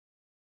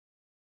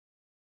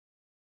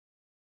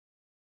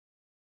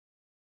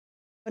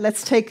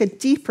Let's take a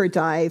deeper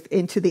dive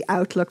into the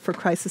outlook for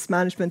crisis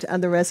management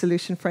and the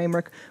resolution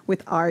framework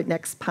with our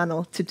next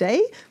panel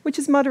today, which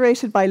is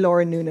moderated by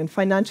Laura Noonan,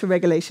 Financial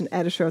Regulation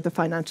Editor of the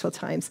Financial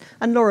Times.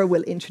 And Laura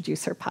will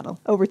introduce her panel.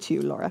 Over to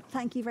you, Laura.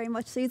 Thank you very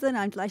much, Susan.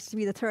 I'm delighted to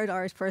be the third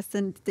Irish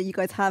person that you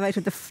guys have out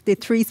of the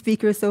three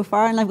speakers so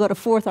far. And I've got a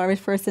fourth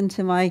Irish person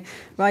to my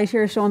right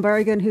here, Sean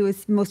Berrigan, who,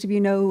 as most of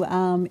you know,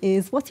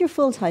 what's your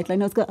full title? I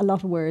know it's got a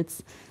lot of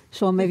words.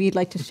 Sean, maybe you'd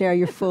like to share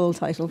your full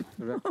title.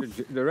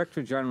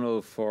 Director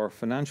General for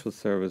Financial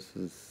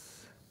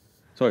Services,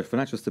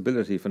 Financial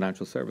Stability,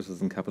 Financial Services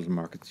and Capital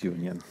Markets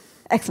Union.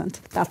 Excellent.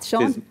 That's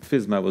Sean.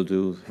 FISMA will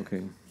do,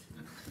 okay.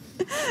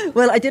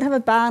 Well, I did have a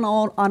ban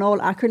on all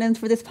acronyms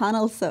for this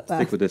panel. So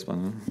stick with this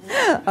one.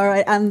 Huh? All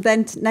right. And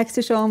then next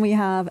to Sean, we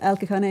have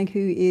Elke König,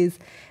 who is,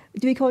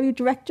 do we call you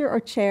director or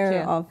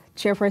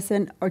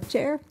chairperson or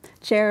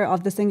chair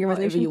of the Single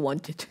Resolution? However you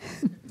want it.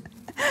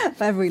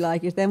 However we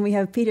like it. Then we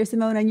have Peter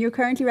Simone, and you're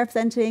currently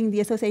representing the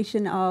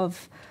Association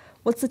of,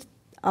 I'm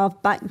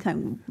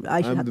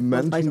the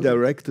managing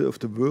director of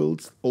the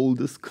world's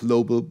oldest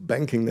global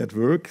banking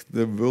network,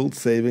 the World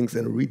Savings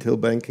and Retail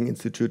Banking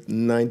Institute,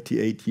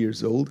 98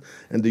 years old,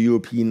 and the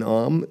European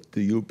arm,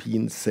 the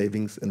European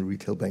Savings and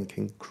Retail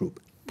Banking Group.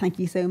 Thank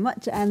you so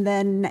much. And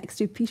then next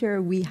to Peter,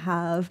 we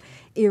have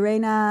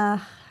Irene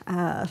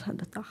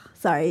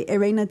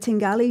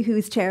Tinagli, who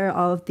is chair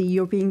of the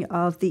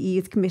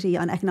EU's Committee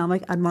on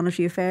Economic and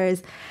Monetary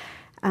Affairs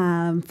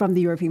from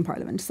the European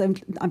Parliament. So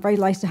I'm very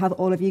delighted to have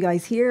all of you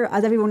guys here.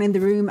 As everyone in the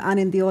room and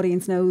in the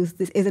audience knows,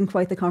 this isn't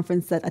quite the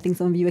conference that I think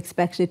some of you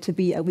expected to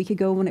be a week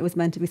ago, when it was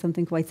meant to be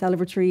something quite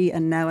celebratory,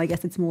 and now I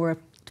guess it's more a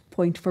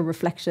point for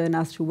reflection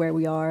as to where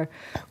we are,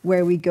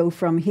 where we go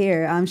from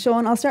here.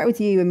 Sean, I'll start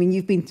with you. I mean,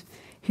 you've been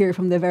here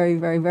from the very,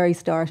 very, very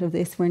start of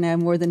this. We're now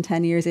more than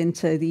 10 years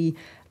into the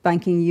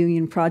Banking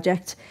Union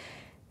project.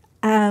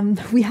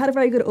 We had a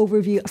very good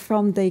overview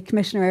from the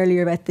Commissioner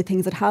earlier about the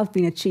things that have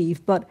been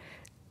achieved, but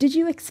did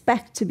you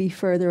expect to be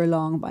further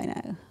along by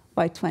now,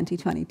 by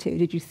 2022?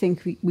 Did you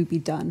think we'd be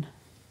done?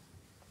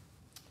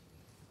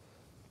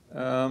 It's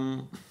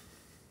a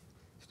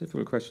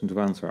difficult question to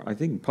answer. I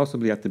think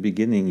possibly at the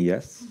beginning,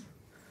 yes.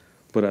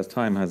 But as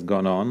time has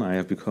gone on, I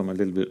have become a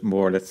little bit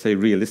more, let's say,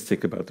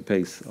 realistic about the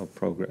pace of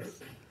progress.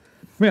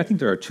 I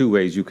think there are two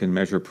ways you can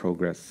measure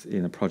progress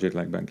in a project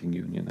like Banking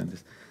Union, and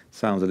this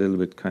sounds a little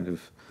bit kind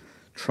of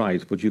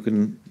trite, but you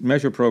can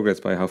measure progress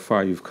by how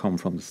far you've come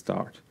from the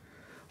start,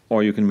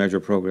 or you can measure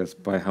progress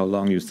by how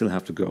long you still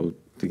have to go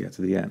to get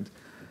to the end.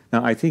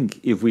 Now, I think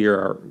if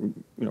we're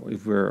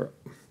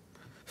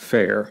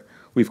fair,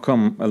 we've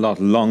come a lot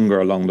longer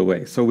along the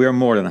way, so we're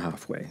more than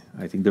halfway.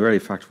 I think the very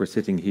fact we're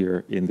sitting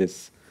here in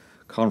this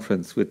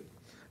conference with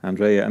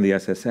Andrea and the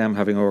SSM,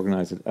 having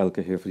organised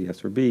Elke here for the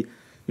SRB,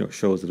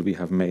 shows that we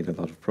have made a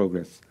lot of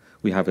progress.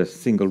 We have a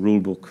single rule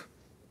book,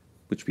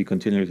 which we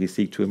continually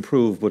seek to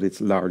improve, but it's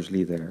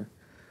largely there.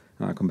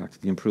 And I'll come back to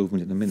the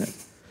improvement in a minute.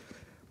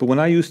 But when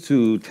I used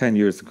to, 10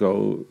 years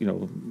ago,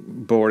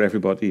 bore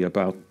everybody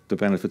about the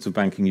benefits of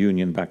Banking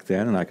Union back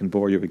then, and I can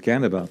bore you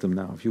again about them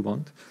now if you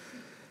want,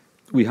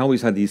 we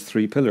always had these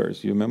three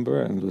pillars, you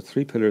remember? And there were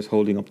three pillars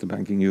holding up the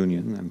Banking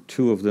Union, and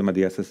two of them are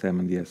the SSM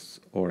and the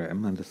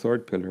SRM, and the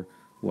third pillar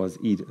was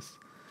EDIS.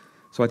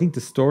 So I think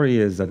the story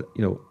is that,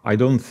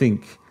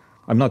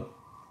 I'm not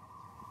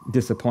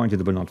disappointed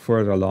that we're not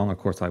further along. Of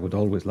course, I would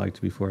always like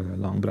to be further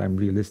along, but I'm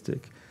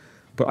realistic.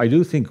 But I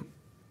do think,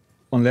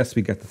 unless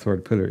we get the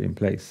third pillar in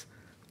place,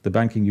 the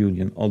Banking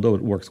Union, although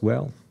it works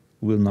well,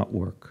 will not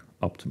work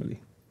optimally.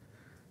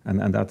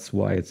 And that's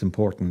why it's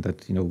important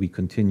that, we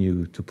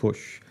continue to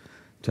push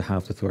to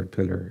have the third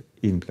pillar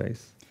in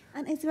place.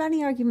 And is there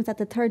any argument that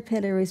the third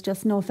pillar is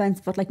just, no offence,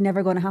 but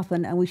never going to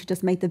happen, and we should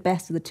just make the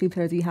best of the two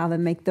pillars we have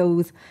and make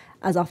those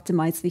as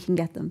optimised as we can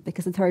get them?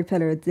 Because the third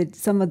pillar,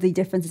 some of the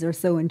differences are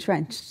so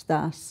entrenched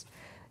that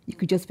you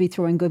could just be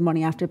throwing good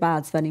money after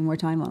bad, spending more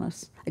time on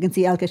it. I can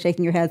see Elke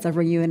shaking your head, so I'll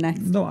bring you in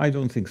next. No, I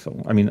don't think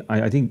so. I mean,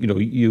 I think,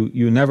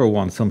 you never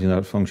want something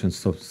that functions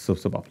so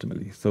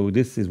suboptimally. So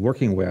this is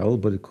working well,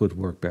 but it could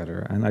work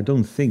better. And I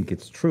don't think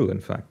it's true, in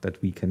fact,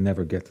 that we can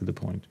never get to the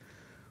point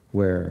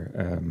where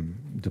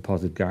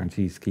deposit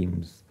guarantee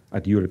schemes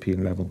at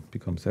European level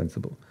become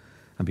sensible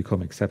and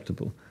become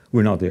acceptable.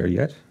 We're not there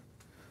yet,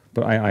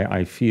 but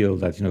I feel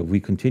that if we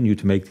continue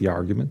to make the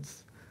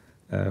arguments,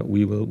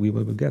 we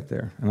will get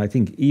there. And I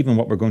think even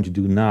what we're going to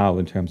do now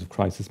in terms of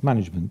crisis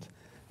management,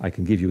 I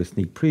can give you a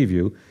sneak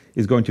preview,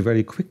 is going to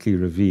very quickly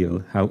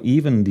reveal how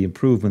even the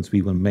improvements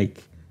we will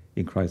make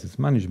in crisis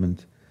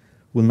management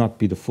will not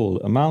be the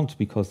full amount,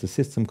 because the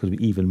system could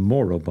be even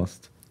more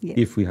robust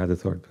if we had a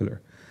third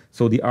pillar.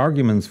 So the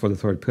arguments for the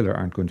third pillar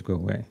aren't going to go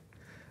away.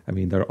 I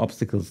mean, there are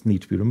obstacles that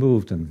need to be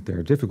removed, and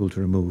they're difficult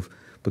to remove,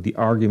 but the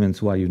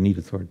arguments why you need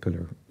a third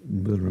pillar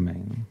will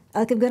remain.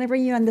 Elke, I'm going to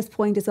bring you on this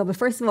point as well, but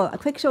first of all, a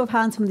quick show of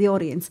hands from the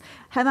audience.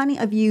 How many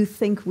of you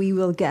think we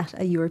will get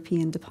a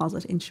European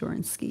deposit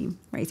insurance scheme?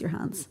 Raise your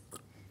hands.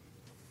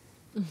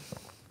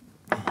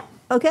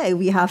 Okay,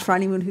 we have, for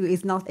anyone who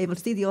is not able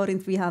to see the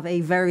audience, we have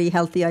a very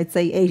healthy, I'd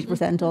say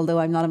 80%, although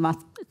I'm not a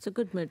math It's a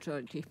good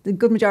majority. The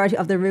good majority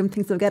of the room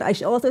thinks they'll get it. I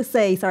should also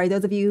say, sorry,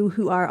 those of you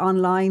who are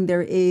online,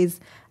 there is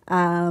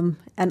an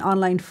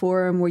online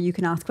forum where you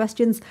can ask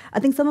questions. I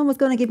think someone was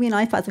going to give me an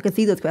iPad so I could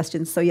see those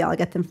questions. So yeah, I'll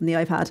get them from the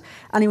iPad.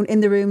 Anyone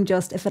in the room,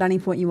 just if at any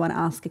point you want to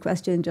ask a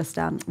question, just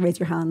raise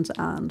your hand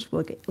and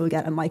we'll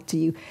get a mic to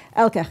you.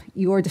 Elke,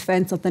 your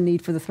defence of the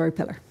need for the third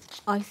pillar.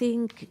 I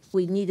think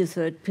we need a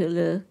third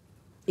pillar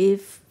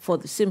if, for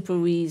the simple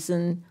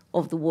reason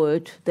of the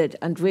word that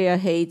Andrea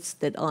hates,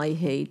 that I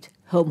hate,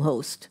 home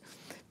host.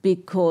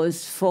 Because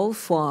so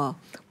far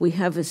we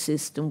have a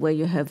system where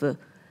you have a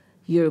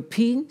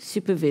European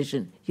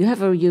supervision, you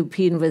have a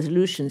European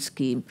resolution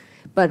scheme,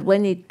 but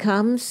when it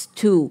comes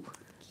to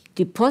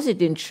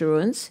deposit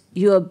insurance,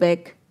 you are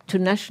back to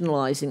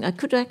nationalizing. I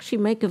could actually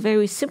make a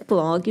very simple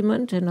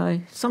argument, and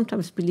I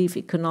sometimes believe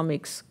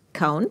economics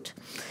count.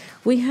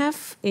 We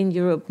have in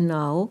Europe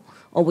now,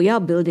 or we are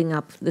building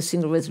up the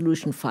Single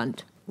Resolution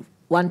Fund,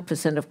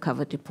 1% of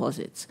covered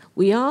deposits.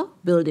 We are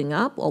building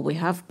up, or we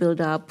have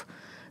built up,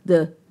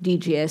 the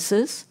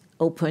DGSs,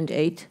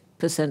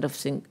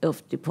 0.8%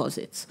 of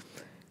deposits.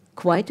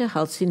 Quite a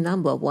healthy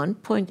number,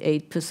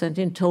 1.8%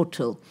 in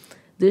total.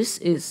 This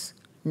is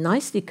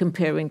nicely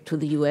comparing to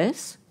the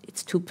US.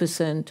 It's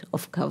 2%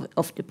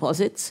 of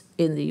deposits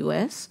in the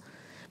US.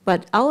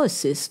 But our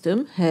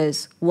system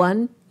has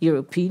one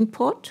European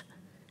pot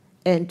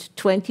and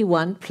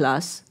 21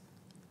 plus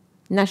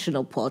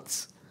national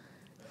pots.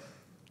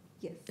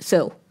 Yes.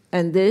 So,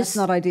 and this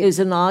is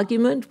an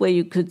argument where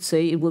you could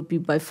say it would be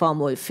by far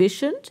more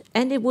efficient,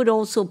 and it would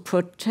also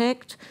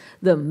protect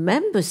the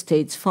member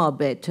states far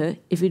better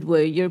if it were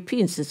a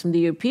European system. The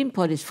European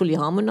pot is fully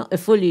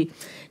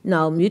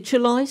now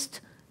mutualized.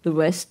 The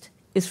rest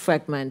is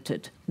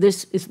fragmented.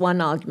 This is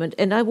one argument,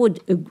 and I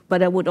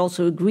would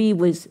also agree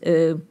with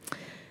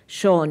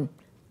Sean.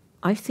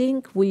 I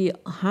think we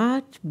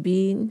had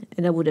been,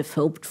 and I would have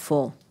hoped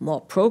for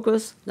more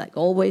progress, like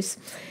always,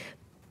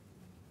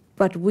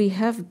 but we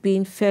have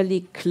been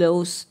fairly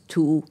close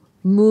to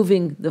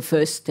moving the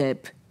first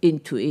step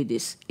into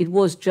EDIS. It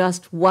was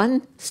just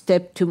one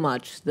step too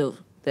much, though.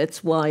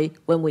 That's why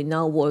when you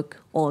now work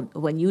on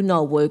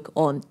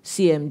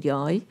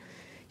CMDI,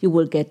 you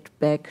will get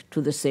back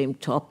to the same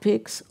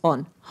topics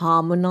on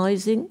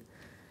harmonizing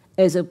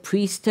as a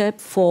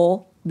pre-step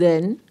for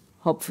then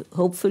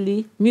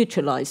hopefully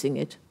mutualizing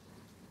it.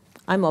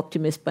 I'm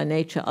optimist by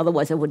nature,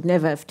 otherwise I would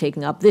never have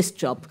taken up this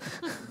job.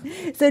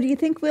 So do you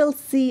think we'll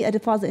see a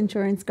deposit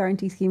insurance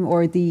guarantee scheme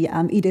or the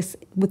EDIS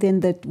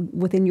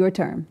within your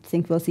term? Do you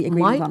think we'll see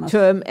agreement on it? My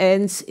term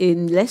ends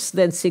in less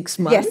than 6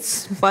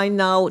 months. Yes. By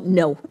now,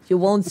 no. You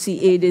won't see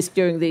EDIS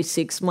during these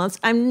 6 months.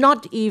 I'm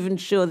not even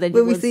sure that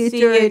you will see it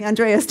during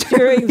Andrea's term.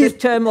 During the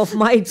term of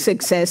my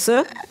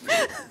successor,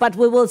 but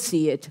we will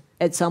see it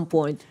at some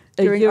point.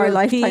 During our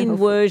lifetime, European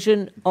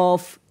version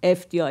of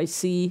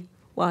FDIC.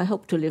 Well, I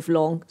hope to live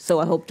long, so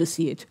I hope to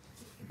see it.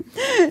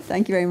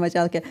 Thank you very much,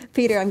 Elke.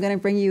 Peter, I'm going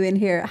to bring you in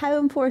here. How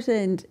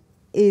important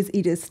is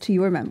EDIS to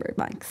your member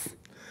banks?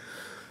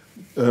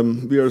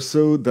 We are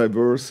so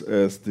diverse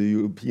as the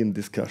European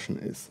discussion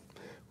is.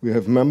 We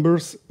have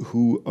members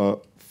who are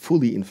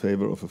fully in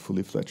favor of a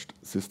fully fledged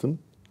system,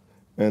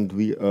 and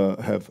we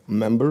have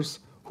members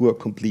who are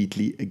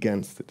completely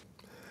against it.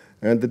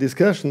 And the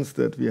discussions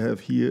that we have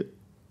here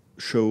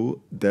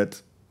show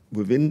that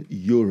within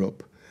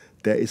Europe,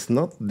 there is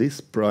not this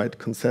bright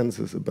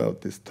consensus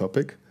about this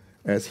topic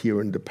as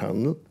here in the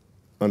panel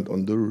and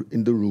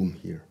in the room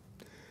here.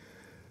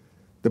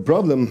 The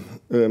problem,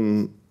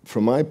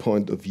 from my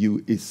point of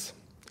view, is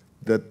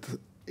that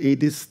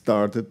EDIS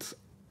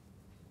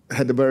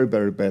had a very,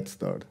 very bad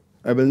start.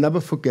 I will never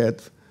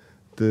forget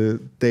the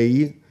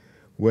day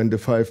when the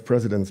 5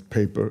 Presidents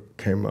paper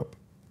came up.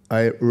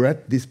 I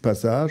read this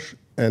passage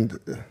and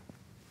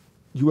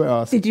you were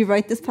asked... Did you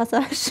write this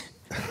passage?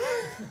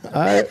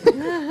 I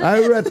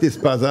read this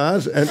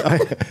passage and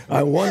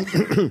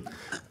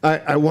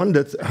I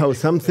wondered how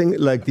something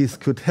like this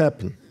could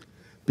happen,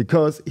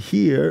 because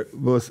here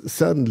was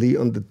suddenly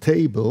on the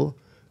table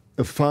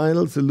a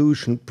final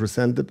solution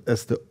presented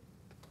as the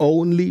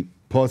only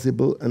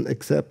possible and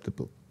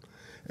acceptable.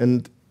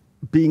 And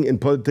being in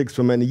politics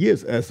for many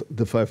years, as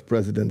the 5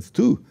 Presidents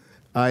too,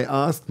 I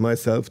asked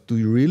myself, do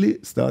you really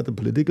start a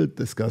political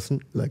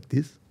discussion like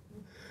this?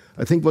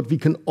 I think what we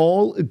can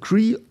all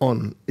agree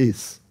on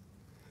is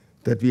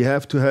that we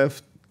have to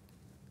have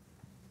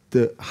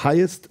the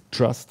highest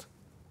trust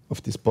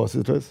of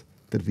depositors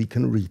that we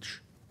can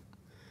reach.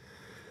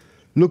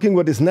 Looking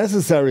what is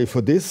necessary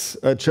for this,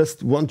 I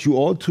just want you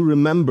all to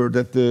remember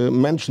that the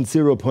mentioned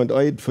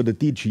 0.8 for the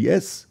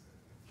DGS,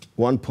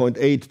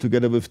 1.8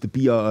 together with the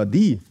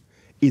BRRD,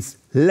 is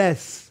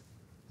less,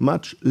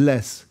 much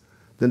less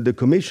than the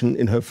Commission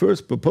in her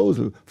first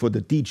proposal for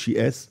the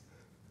DGS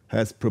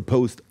has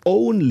proposed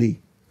only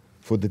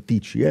for the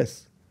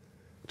DGS.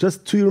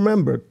 Just to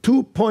remember,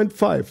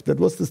 2.5, that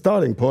was the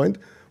starting point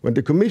when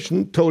the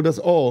Commission told us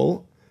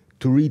all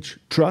to reach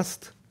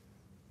trust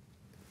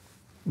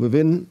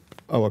within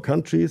our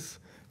countries,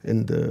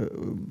 in the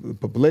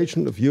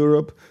population of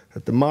Europe,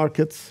 at the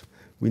markets.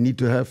 We need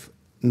to have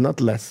not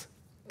less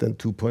then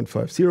 2.5.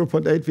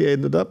 0.8 we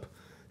ended up,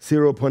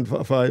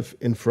 0.5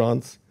 in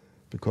France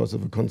because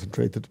of a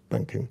concentrated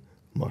banking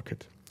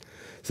market.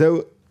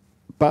 So,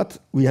 but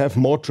we have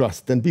more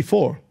trust than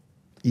before,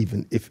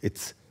 even if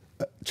it's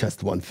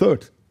just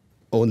 1/3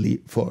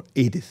 only for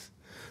EDIS.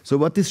 So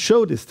what this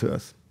showed is to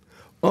us,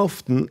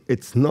 often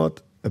it's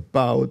not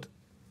about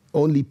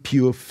only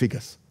pure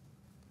figures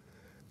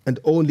and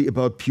only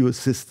about pure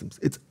systems.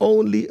 It's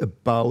only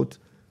about,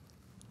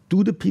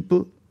 do the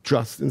people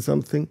trust in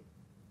something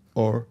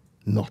or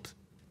not?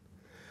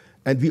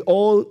 And we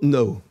all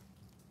know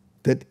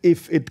that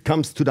if it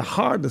comes to the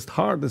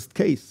hardest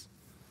case,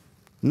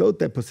 no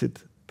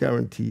deposit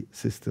guarantee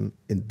system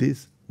in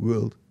this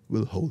world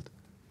will hold.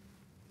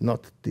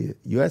 Not the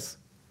US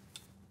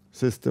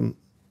system,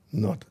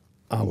 not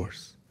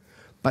ours.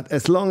 But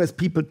as long as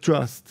people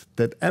trust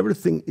that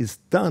everything is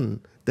done,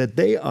 that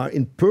they are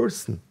in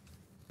person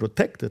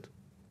protected,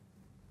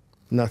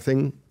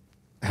 nothing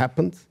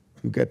happens.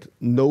 You get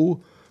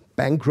no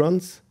bank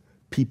runs.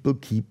 People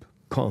keep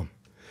calm.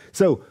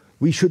 So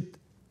we should,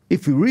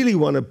 if we really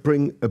want to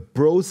bring a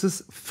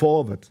process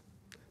forward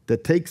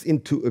that takes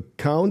into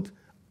account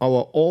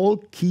our all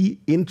key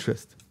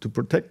interest to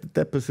protect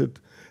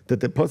the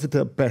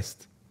depositor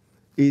best,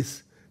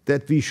 is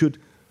that we should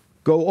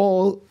go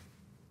all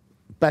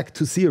back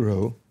to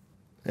zero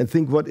and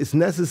think what is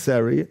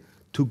necessary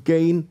to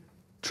gain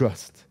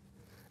trust.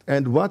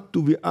 And what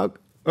do we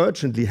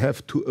urgently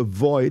have to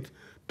avoid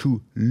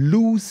to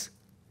lose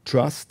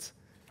trust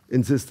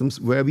in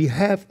systems where we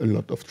have a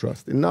lot of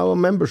trust. In our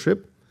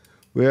membership,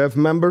 we have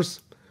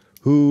members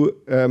who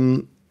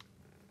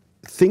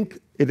think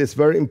it is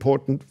very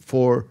important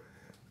for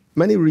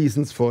many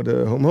reasons, for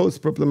the home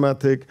host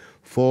problematic,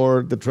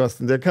 for the trust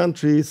in their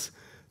countries,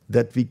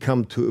 that we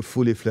come to a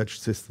fully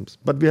fledged systems.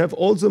 But we have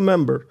also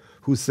members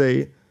who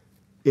say,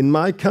 in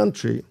my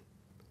country,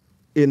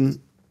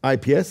 in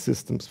IPS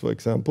systems, for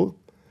example,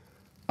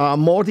 are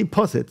more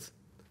deposits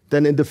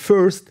than in the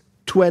first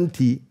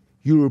 20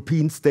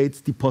 European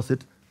states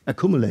deposit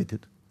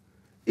accumulated.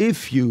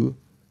 If you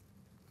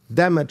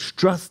damage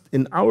trust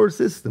in our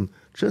system,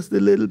 just a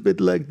little bit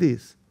like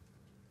this,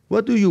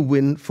 what do you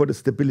win for the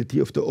stability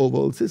of the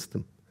overall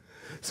system?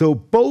 So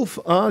both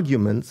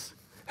arguments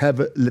have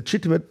a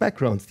legitimate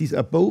backgrounds. These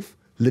are both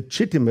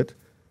legitimate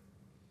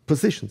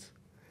positions.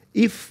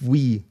 If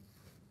we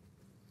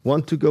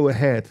want to go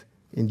ahead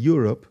in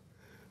Europe,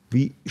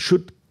 we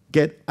should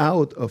get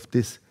out of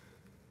this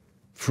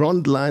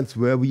front lines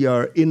where we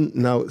are in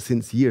now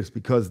since years,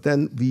 because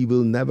then we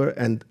will never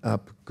end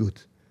up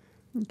good.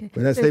 Okay.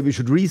 When I say we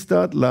should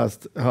restart,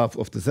 last half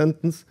of the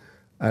sentence,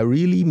 I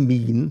really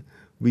mean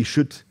we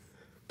should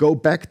go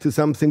back to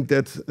something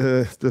that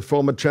the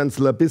former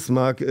Chancellor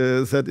Bismarck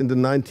said in the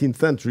 19th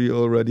century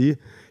already.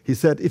 He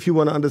said, if you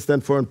want to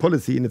understand foreign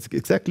policy, and it's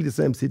exactly the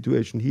same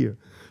situation here,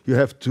 you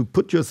have to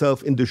put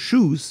yourself in the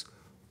shoes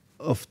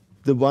of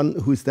the one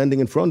who is standing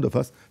in front of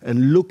us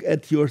and look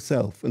at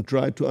yourself and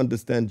try to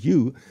understand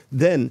you.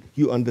 Then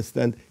you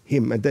understand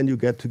him, and then you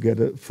get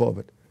together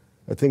forward.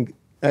 I think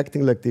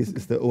acting like this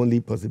is the only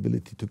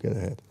possibility to get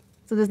ahead.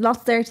 So there's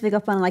lots there to pick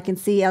up on, and I can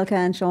see Elke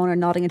and Sean are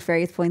nodding at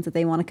various points that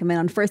they want to come in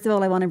on. First of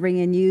all, I want to bring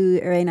in you,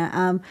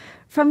 Irene.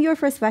 From your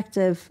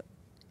perspective,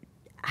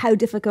 how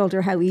difficult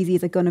or how easy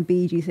is it going to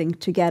be, do you think,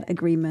 to get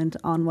agreement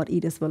on what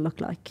EDIS will look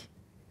like?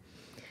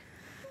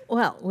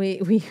 Well,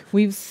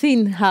 we've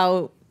seen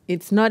how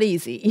it's not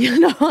easy,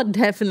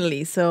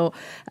 definitely. So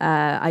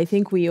I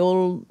think we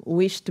all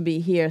wish to be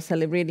here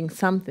celebrating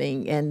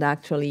something, and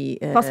actually...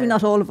 possibly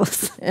not all of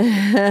us.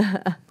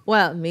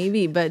 Well,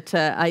 maybe, but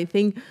I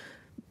think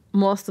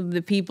most of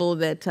the people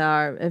that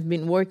have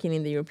been working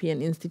in the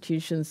European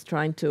institutions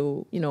trying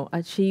to,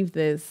 achieve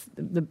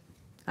the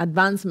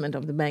advancement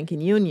of the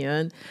banking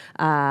union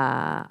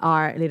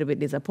are a little bit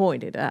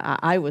disappointed.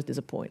 I was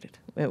disappointed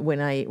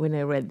when I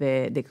read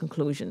the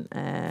conclusion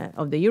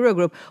of the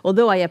Eurogroup,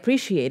 although I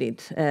appreciated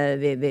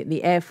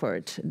the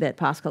effort that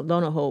Pascal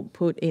Donohoe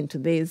put into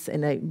this,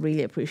 and I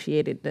really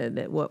appreciated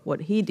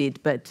what he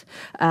did. But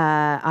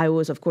I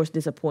was, of course,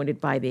 disappointed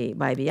by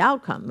the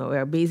outcome,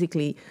 where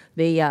basically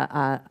they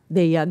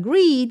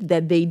agreed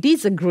that they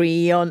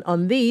disagree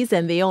on this,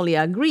 and they only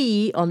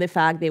agree on the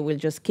fact they will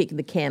just kick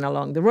the can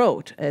along the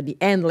road, the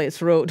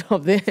endless road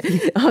of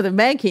the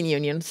banking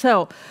union.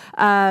 So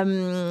I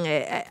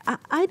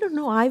don't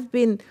know. I've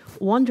been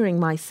wondering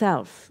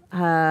myself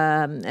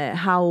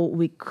how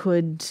we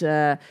could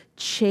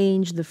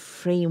change the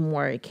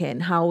framework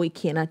and how we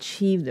can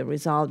achieve the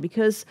result,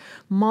 because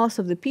most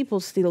of the people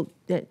still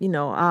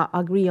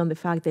agree on the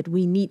fact that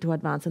we need to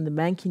advance in the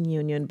banking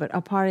union, but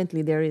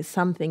apparently there is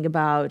something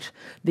about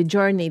the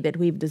journey that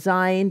we've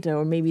designed,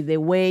 or maybe the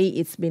way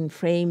it's been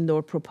framed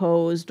or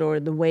proposed, or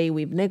the way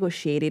we've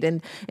negotiated.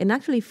 And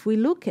actually, if we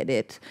look at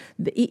it,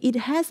 it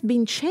has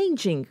been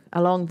changing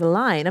along the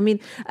line. I mean,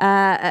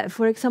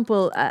 for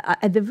example,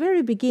 at the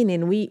very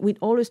beginning, we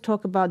always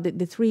talk about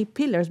the three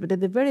pillars, but at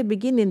the very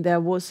beginning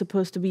there was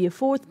supposed to be a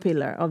fourth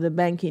pillar of the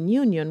banking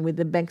union with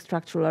the bank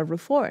structural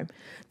reform.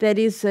 That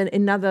is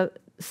another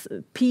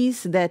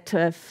piece that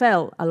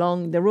fell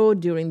along the road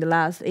during the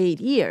last 8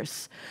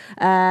 years.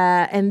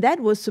 And that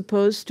was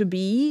supposed to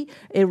be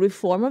a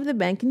reform of the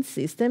banking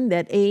system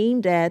that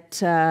aimed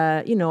at,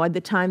 at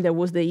the time there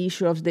was the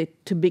issue of the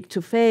too big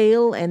to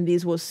fail, and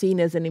this was seen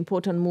as an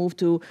important move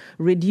to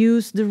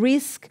reduce the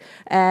risk.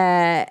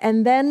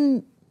 And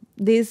then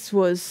this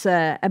was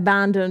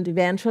abandoned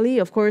eventually.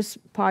 Of course,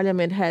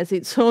 Parliament has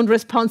its own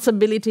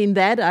responsibility in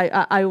that.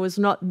 I was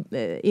not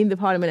in the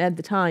Parliament at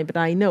the time, but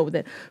I know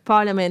that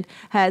Parliament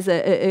has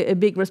a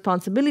big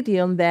responsibility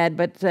on that.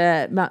 But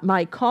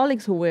my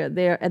colleagues who were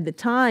there at the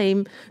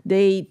time,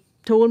 they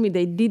told me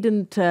they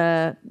didn't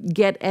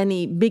get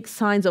any big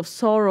signs of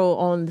sorrow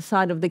on the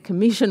side of the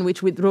Commission,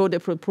 which withdrew the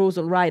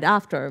proposal right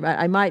after.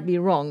 I might be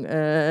wrong,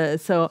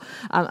 so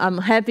I'm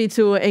happy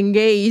to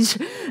engage.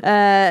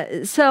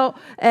 So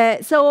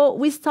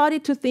we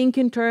started to think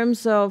in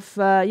terms of,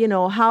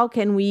 how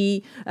can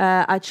we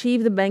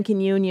achieve the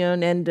banking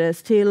union and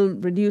still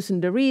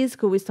reducing the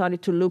risk. We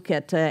started to look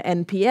at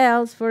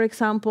NPLs, for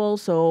example.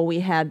 So we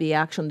had the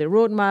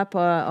roadmap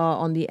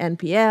on the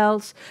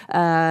NPLs,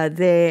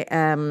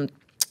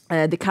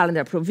 the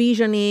calendar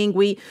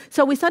provisioning.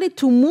 So we started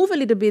to move a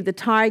little bit the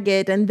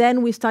target, and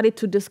then we started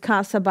to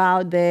discuss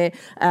about the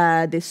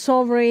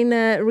sovereign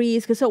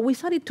risk. So we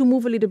started to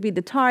move a little bit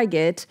the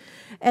target.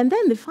 And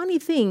then the funny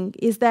thing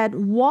is that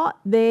what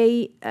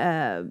they,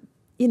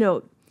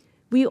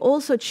 we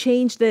also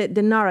changed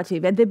the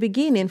narrative. At the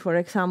beginning, for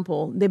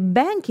example, the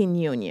banking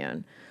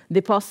union,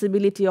 the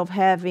possibility of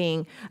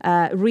having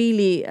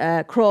really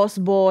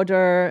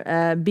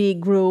cross-border big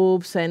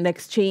groups and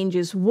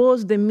exchanges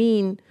was the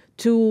mean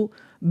to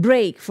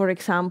break, for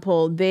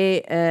example,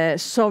 the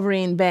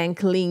sovereign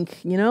bank link,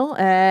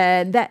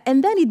 and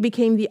then it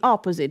became the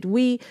opposite.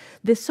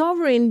 The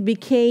sovereign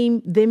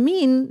became the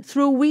mean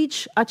through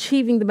which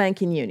achieving the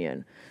banking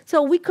union.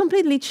 So we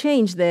completely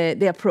changed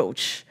the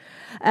approach.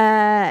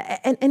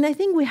 And I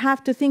think we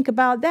have to think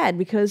about that,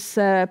 because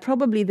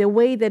probably the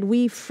way that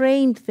we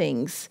framed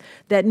things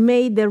that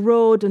made the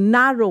road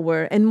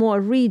narrower and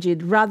more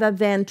rigid rather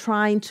than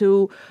trying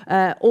to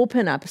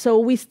open up. So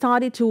we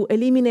started to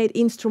eliminate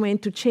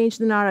instruments, to change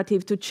the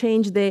narrative, to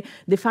change the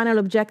final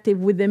objective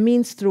with the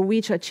means through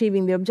which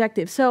achieving the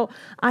objective. So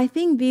I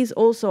think this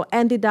also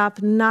ended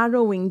up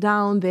narrowing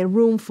down the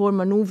room for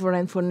maneuver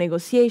and for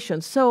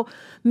negotiation. So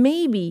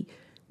maybe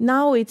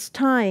now it's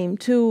time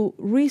to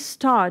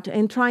restart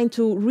and trying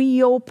to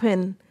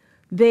reopen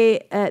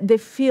the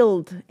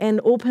field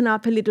and open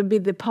up a little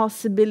bit the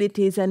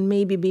possibilities and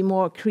maybe be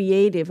more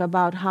creative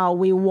about how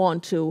we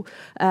want to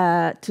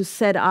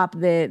set up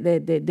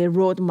the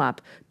roadmap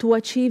to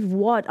achieve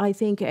what I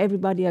think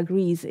everybody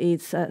agrees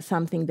is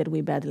something that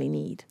we badly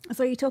need.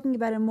 So are you talking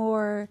about a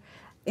more,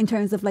 in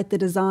terms of like the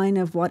design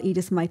of what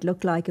EDIS might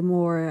look like, a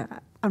more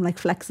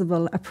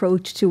flexible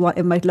approach to what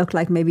it might look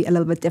like, maybe a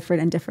little bit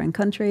different in different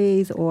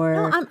countries? Or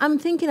no, I'm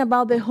thinking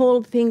about the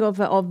whole thing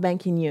of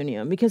banking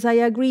union, because I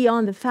agree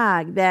on the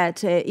fact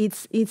that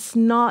it's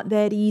not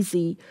that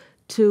easy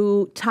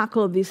to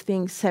tackle these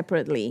things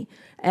separately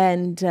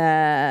and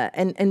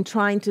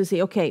trying to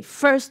say, okay,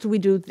 first we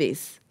do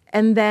this,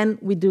 and then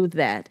we do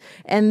that,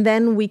 and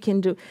then we can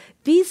do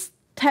this.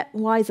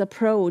 Stepwise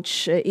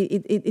approach,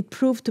 it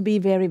proved to be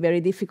very, very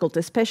difficult,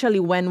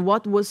 especially when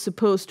what was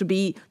supposed to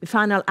be the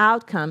final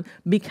outcome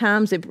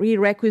becomes a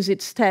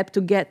prerequisite step to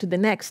get to the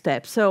next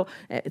step. So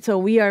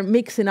we are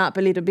mixing up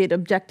a little bit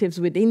objectives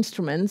with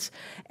instruments,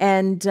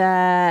 and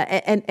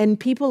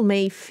people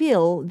may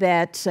feel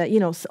that,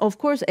 of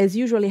course, as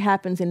usually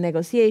happens in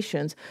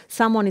negotiations,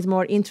 someone is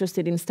more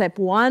interested in step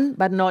one,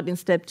 but not in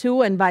step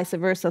two, and vice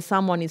versa.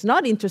 Someone is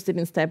not interested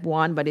in step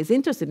one, but is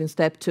interested in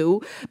step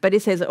two, but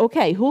it says,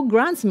 okay, who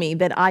grants me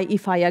that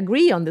if I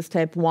agree on the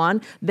step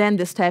one, then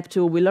the step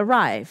two will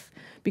arrive?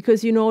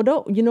 Because you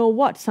know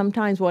what?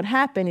 Sometimes what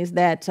happens is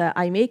that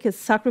I make a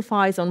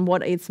sacrifice on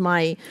what it's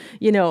my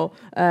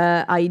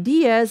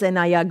ideas, and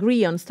I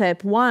agree on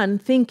step one,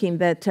 thinking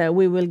that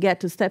we will get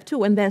to step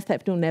two, and then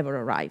step two never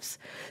arrives.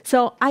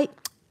 So I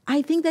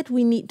think that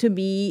we need to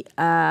be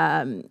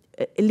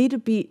a little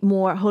bit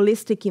more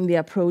holistic in the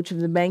approach of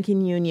the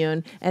banking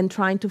union and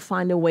trying to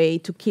find a way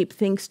to keep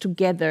things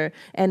together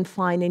and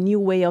find a new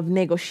way of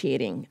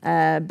negotiating.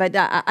 But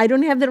I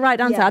don't have the right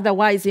answer. Yeah.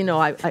 Otherwise,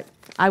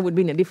 I would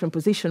be in a different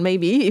position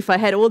maybe if I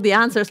had all the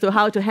answers to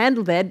how to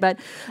handle that. But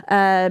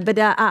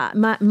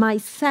my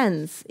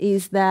sense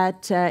is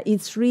that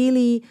it's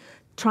really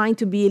trying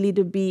to be a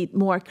little bit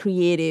more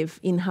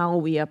creative in how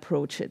we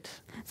approach it.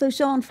 So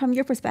Sean, from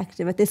your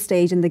perspective at this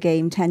stage in the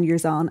game, 10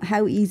 years on,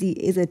 how easy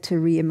is it to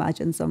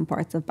reimagine some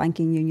parts of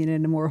banking union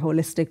in a more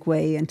holistic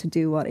way and to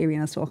do what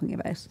Irene is talking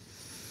about?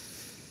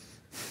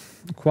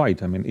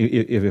 Quite,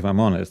 if I'm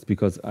honest,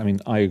 because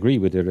I agree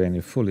with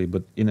Irene fully,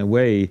 but in a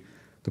way,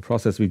 the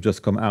process we've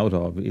just come out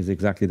of is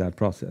exactly that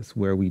process,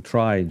 where we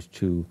tried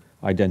to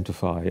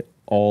identify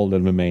all the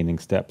remaining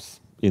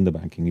steps in the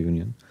banking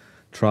union,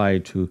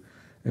 tried to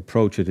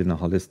approach it in a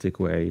holistic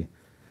way,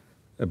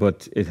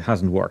 but it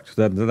hasn't worked.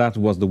 That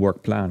was the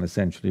work plan,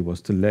 essentially, was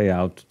to lay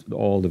out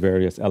all the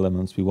various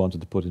elements we wanted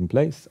to put in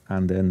place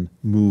and then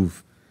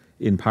move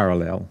in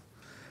parallel.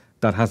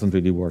 That hasn't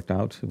really worked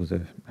out. It was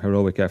a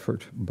heroic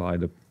effort by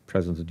the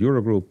president of the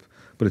Eurogroup,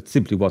 but it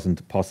simply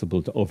wasn't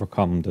possible to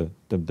overcome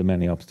the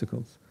many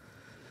obstacles.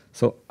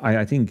 So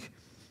I think,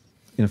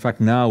 in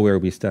fact, now where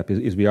we step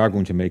is we are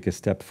going to make a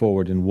step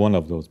forward in one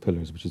of those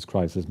pillars, which is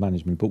crisis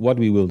management. But what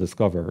we will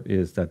discover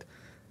is that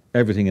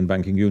everything in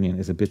banking union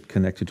is a bit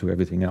connected to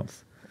everything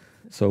else.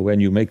 So when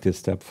you make this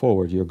step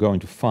forward, you're going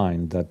to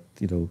find that,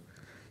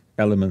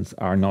 elements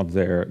are not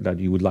there that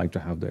you would like to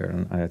have there.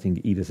 And I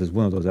think EDIS is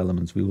one of those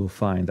elements we will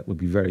find that would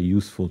be very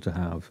useful to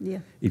have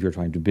if you're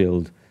trying to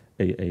build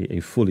a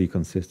fully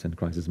consistent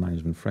crisis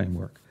management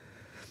framework.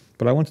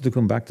 But I wanted to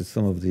come back to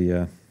some of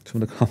the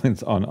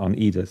comments on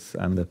EDIS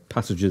and the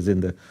passages in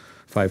the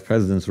Five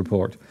Presidents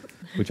report,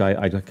 which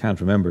I can't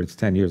remember. It's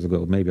 10 years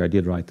ago. Maybe I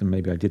did write them,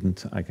 maybe I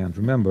didn't. I can't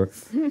remember.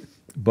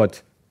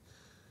 But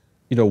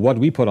what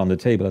we put on the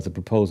table as a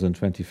proposal in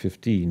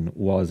 2015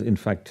 was, in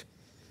fact,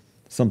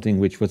 something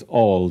which was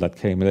all that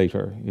came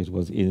later. It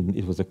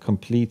was a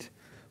complete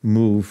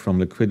move from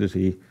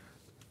liquidity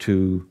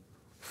to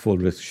full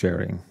risk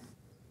sharing.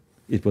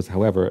 It was,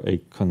 however, a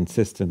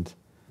consistent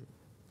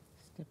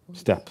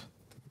step.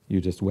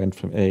 You just went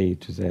from A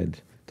to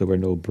Z. There were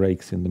no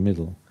breaks in the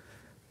middle.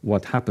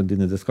 What happened in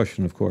the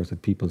discussion, of course,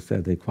 that people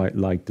said they quite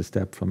liked the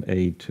step from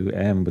A to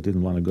M, but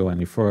didn't want to go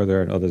any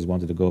further, and others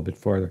wanted to go a bit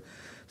further.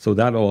 So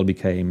that all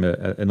became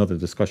another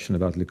discussion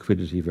about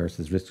liquidity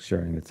versus risk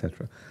sharing,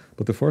 etc.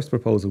 But the first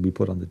proposal we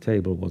put on the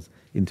table was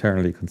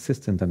internally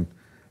consistent and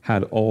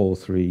had all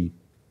three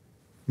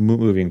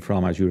moving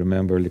from, as you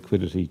remember,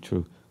 liquidity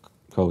to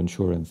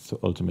co-insurance to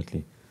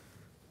ultimately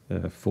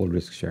full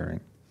risk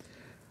sharing.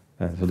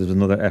 So there's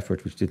another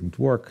effort which didn't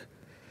work.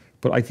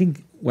 But I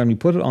think when we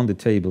put it on the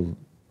table,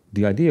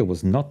 the idea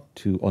was not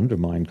to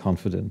undermine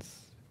confidence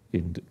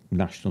in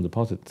national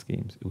deposit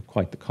schemes. It was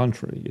quite the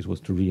contrary. It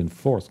was to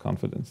reinforce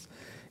confidence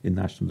in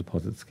national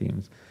deposit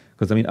schemes.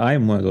 Because, I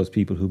am one of those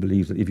people who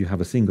believes that if you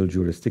have a single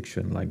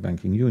jurisdiction like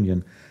banking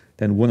union,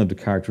 then one of the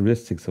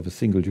characteristics of a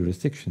single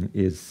jurisdiction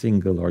is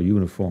single or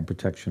uniform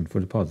protection for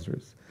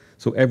depositors.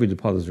 So every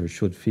depositor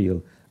should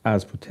feel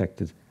as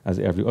protected as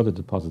every other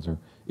depositor,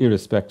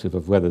 irrespective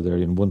of whether they're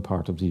in one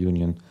part of the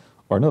union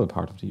or another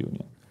part of the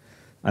union.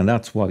 And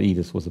that's what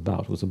EDIS was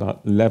about. It was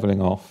about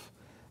levelling off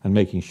and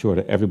making sure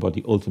that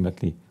everybody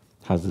ultimately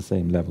has the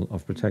same level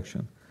of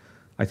protection.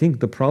 I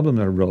think the problem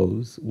that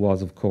arose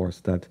was, of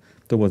course, that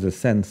there was a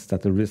sense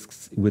that the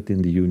risks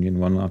within the union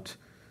were not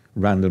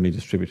randomly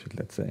distributed,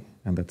 let's say,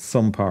 and that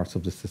some parts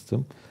of the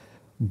system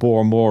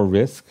bore more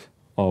risk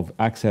of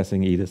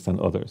accessing EDIS than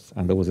others.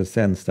 And there was a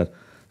sense that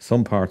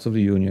some parts of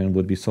the union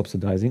would be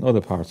subsidizing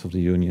other parts of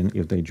the union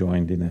if they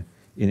joined in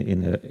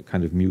a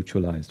kind of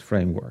mutualized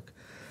framework.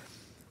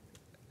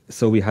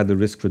 So we had the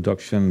risk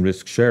reduction,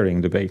 risk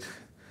sharing debate,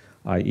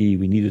 i.e.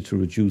 we needed to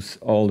reduce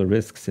all the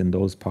risks in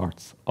those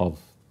parts of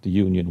the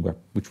union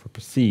which were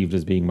perceived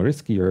as being more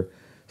riskier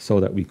so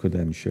that we could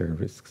then share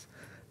risks.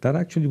 That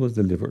actually was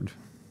delivered.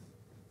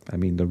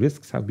 The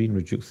risks have been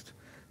reduced.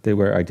 They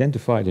were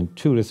identified in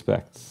two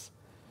respects: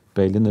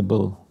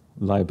 bail-inable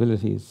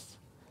liabilities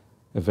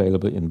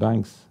available in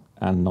banks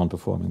and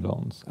non-performing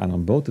loans. And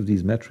on both of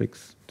these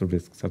metrics, the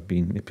risks have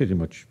been pretty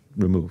much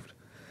removed.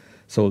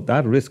 So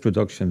that risk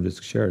reduction,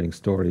 risk sharing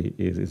story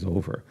is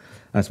over.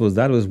 I suppose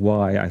that was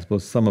why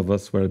some of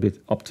us were a bit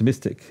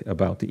optimistic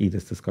about the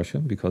EDIS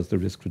discussion, because the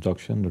risk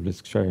reduction, the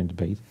risk sharing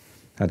debate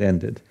had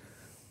ended.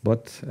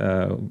 But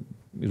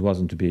it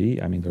wasn't to be.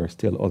 There are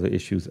still other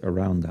issues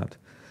around that.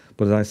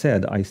 But as I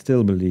said, I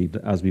still believe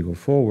that as we go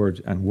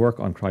forward and work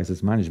on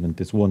crisis management,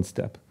 this one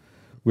step,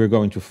 we're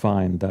going to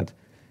find that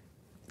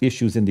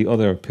issues in the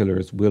other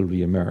pillars will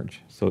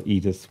re-emerge. So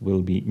EDIS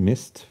will be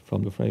missed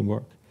from the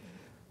framework.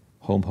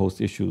 Home host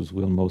issues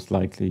will most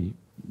likely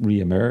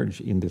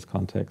re-emerge in this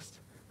context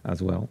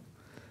as well.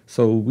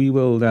 So we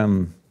will.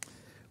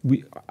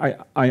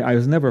 I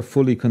was never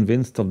fully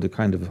convinced of the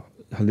kind of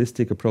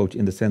holistic approach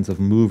in the sense of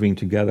moving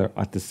together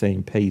at the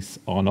same pace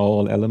on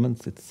all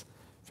elements. It's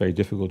very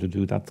difficult to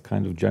do that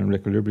kind of general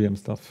equilibrium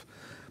stuff.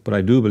 But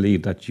I do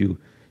believe that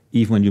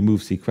even when you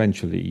move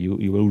sequentially,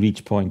 you will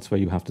reach points where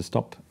you have to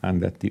stop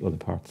and let the other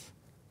parts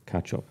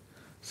catch up.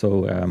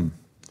 So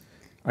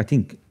I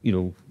think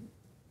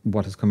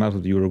what has come out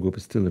of the Eurogroup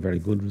is still a very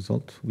good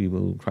result.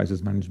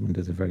 Crisis management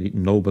is a very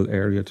noble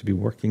area to be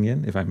working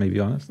in, if I may be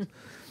honest.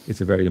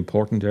 It's a very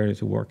important area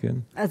to work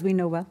in. As we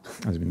know well.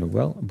 As we know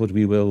well. But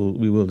we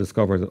will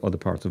discover that other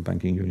parts of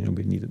banking union will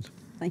be needed.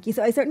 Thank you.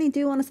 So I certainly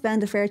do want to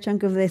spend a fair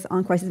chunk of this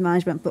on crisis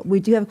management, but we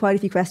do have quite a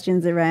few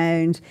questions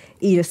around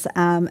EDIS.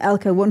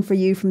 Elke, one for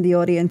you from the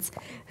audience,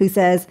 who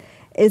says,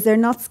 is there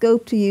not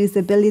scope to use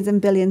the billions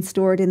and billions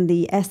stored in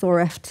the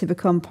SRF to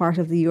become part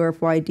of the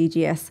Europe-wide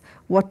DGS?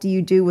 What do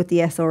you do with the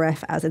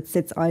SRF as it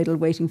sits idle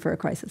waiting for a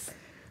crisis?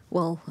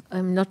 Well,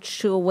 I'm not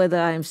sure whether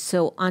I'm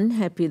so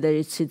unhappy that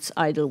it sits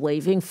idle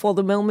waiting for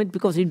the moment,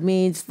 because it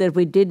means that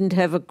we didn't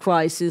have a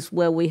crisis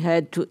where we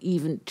had to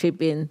even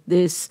chip in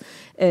this.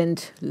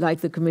 And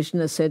like the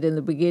Commissioner said in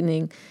the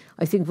beginning,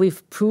 I think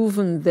we've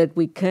proven that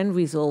we can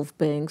resolve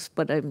banks,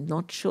 but I'm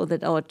not sure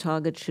that our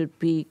target should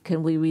be,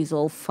 can we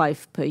resolve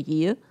 5 per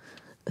year?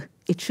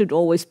 It should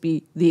always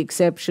be the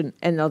exception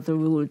and not the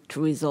rule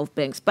to resolve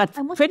banks. But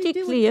and what pretty do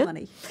you do clear. With the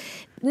money?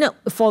 No,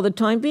 for the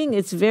time being,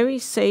 it's very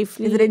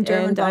safely. Is it in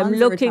German and bonds I'm or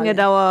looking at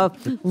our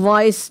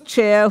vice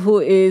chair who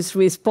is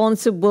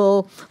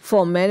responsible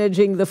for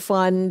managing the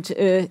fund.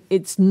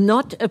 It's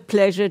not a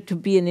pleasure to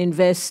be an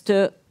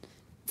investor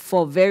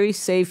for very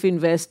safe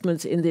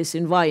investments in this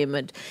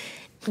environment.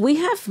 We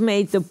have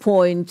made the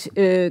point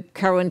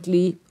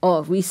currently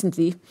or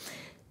recently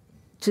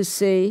to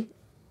say,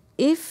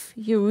 if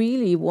you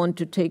really want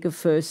to take a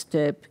first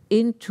step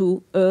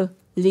into a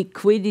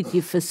liquidity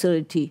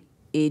facility,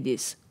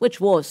 EDIS, which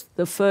was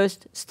the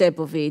first step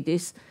of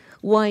EDIS,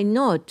 why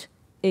not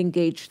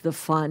engage the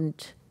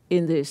fund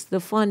in this? The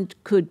fund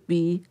could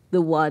be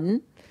the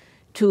one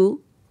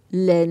to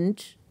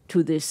lend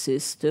to this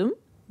system.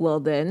 Well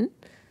then,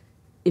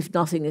 if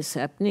nothing is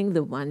happening,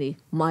 the money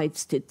might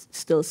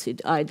still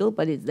sit idle,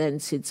 but it then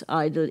sits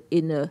idle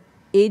in a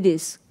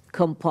EDIS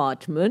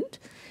compartment,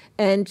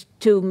 and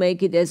to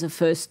make it as a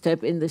first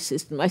step in the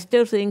system. I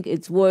still think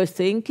it's worth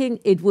thinking.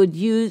 It would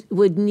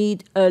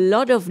need a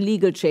lot of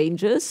legal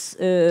changes,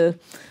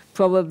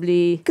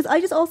 probably. Because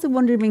I just also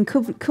wonder, I mean,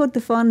 could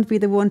the fund be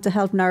the one to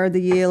help narrow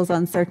the yields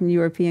on certain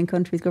European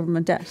countries'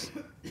 government debt?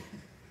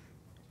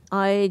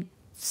 I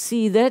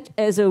see that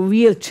as a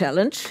real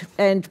challenge,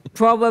 and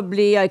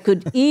probably I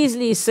could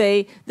easily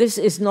say this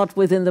is not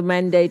within the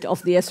mandate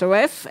of the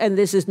SRF, and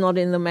this is not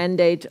in the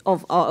mandate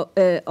of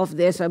the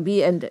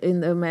SRB and in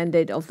the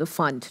mandate of the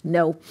fund.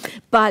 No,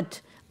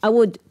 but I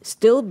would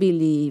still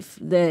believe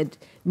that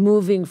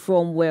moving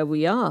from where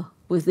we are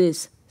with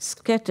these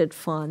scattered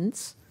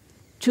funds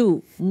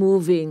to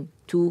moving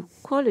to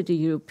quality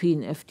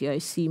European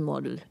FDIC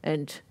model,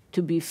 and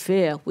to be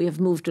fair, we have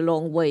moved a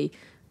long way.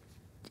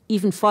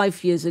 Even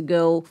 5 years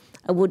ago,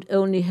 I would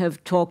only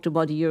have talked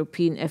about a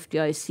European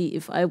FDIC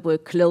if I were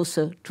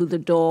closer to the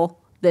door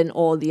than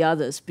all the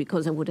others,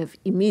 because I would have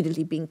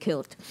immediately been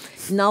killed.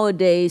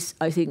 Nowadays,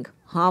 I think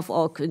half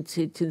our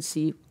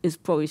constituency is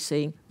probably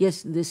saying,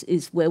 yes, this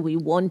is where we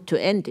want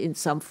to end in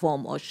some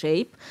form or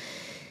shape.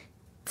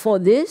 For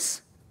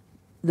this,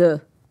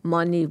 the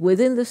money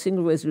within the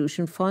Single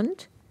Resolution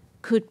Fund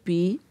could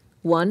be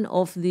one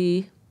of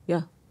the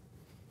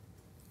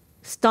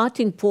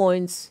starting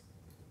points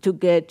to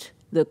get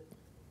the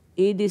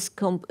DGS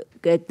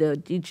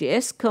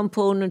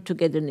component, to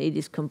get an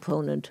EDIS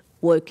component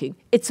working.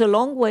 It's a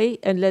long way,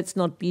 and let's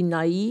not be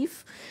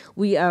naive.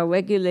 We are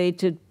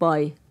regulated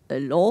by a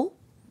law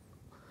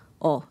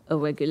or a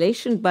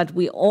regulation, but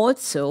we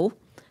also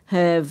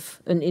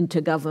have an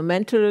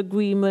intergovernmental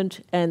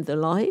agreement and the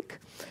like.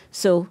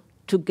 So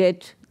to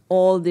get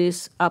all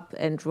this up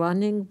and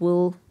running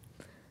will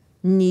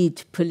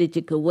need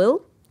political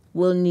will,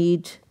 will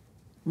need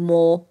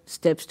more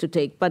steps to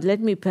take. But let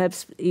me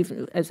perhaps,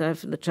 even as I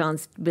have the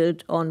chance,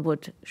 build on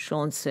what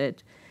Sean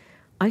said.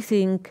 I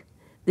think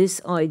this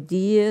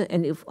idea,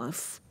 and it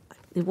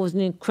was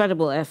an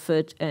incredible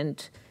effort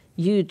and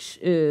huge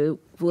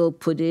will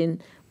put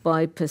in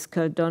by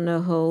Pascal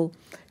Donahoe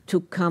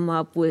to come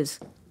up with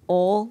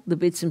all the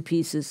bits and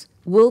pieces,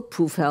 will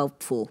prove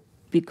helpful,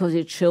 because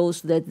it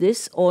shows that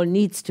this all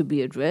needs to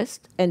be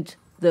addressed, and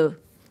the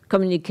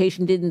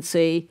communication didn't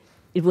say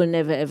it will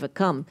never ever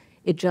come.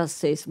 It just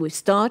says we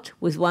start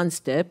with one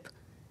step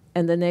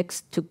and the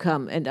next to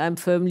come. And I'm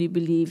firmly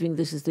believing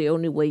this is the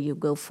only way you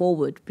go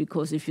forward,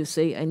 because if you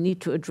say I need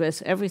to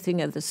address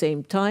everything at the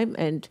same time,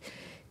 and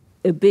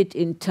a bit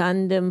in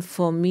tandem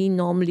for me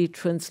normally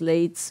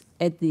translates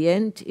at the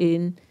end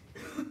in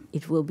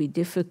it will be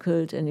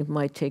difficult and it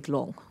might take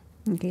long.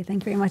 Okay,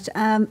 thank you very much.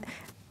 I'm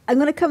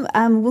going to come,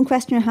 one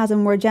questioner has a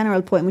more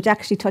general point, which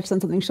actually touched on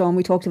something, Sean,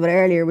 we talked about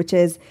earlier, which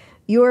is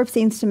Europe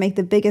seems to make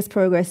the biggest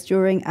progress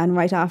during and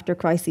right after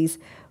crises.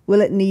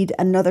 Will it need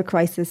another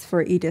crisis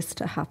for EDIS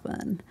to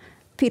happen?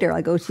 Peter,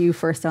 I'll go to you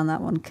first on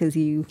that one, because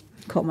you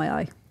caught my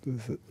eye.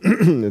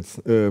 It's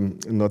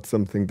not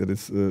something that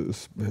is a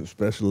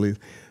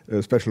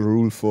special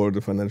rule for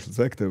the financial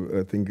sector.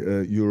 I think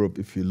Europe,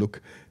 if you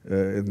look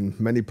in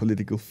many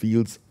political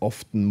fields,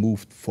 often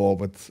moved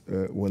forward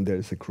when there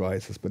is a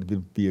crisis, but it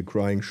would be a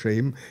crying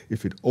shame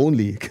if it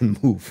only can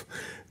move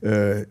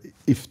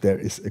if there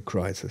is a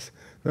crisis.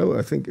 No,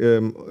 I think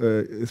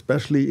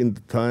especially in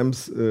the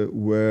times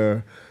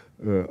where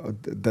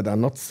that are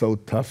not so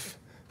tough,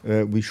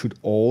 we should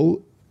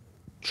all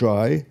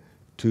try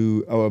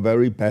to our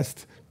very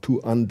best to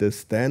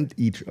understand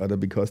each other,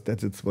 because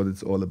that's what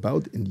it's all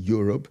about in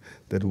Europe,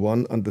 that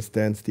one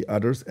understands the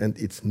others and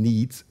its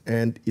needs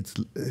and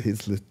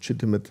his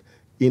legitimate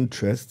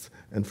interests,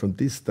 and from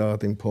this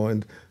starting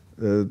point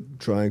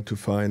trying to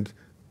find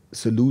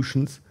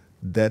solutions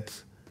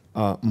that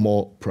are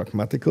more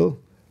pragmatical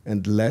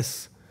and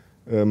less,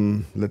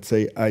 let's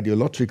say,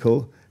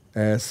 ideological,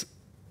 as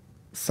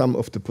some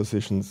of the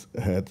positions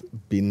had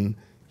been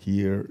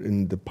here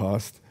in the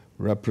past,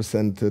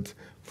 represented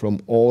from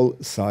all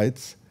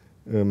sides.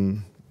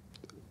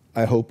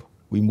 I hope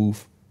we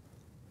move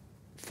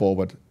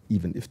forward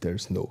even if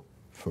there's no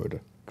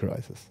further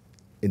crisis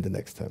in the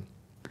next time.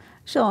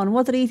 Sean,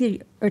 was it easier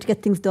to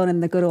get things done in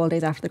the good old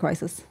days after the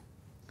crisis?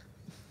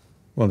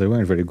 Well, they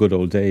weren't very good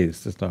old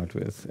days to start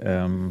with.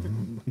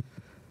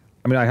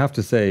 I mean, I have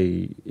to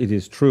say, it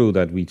is true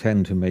that we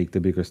tend to make the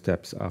bigger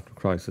steps after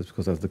crisis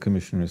because, as the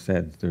Commissioner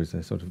said,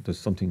 there's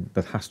something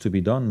that has to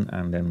be done,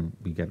 and then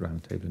we get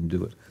round the table and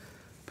do it.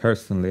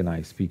 Personally, and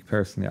I speak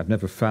personally, I've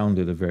never found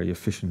it a very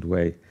efficient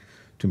way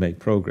to make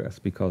progress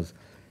because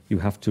you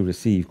have to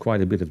receive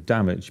quite a bit of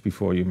damage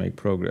before you make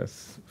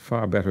progress.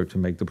 Far better to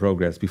make the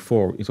progress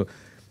before. So,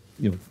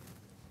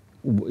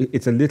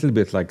 it's a little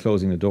bit like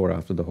closing the door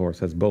after the horse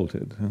has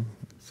bolted. Huh?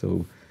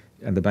 So,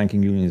 and the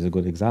banking union is a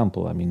good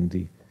example. I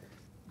mean,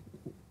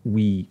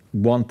 we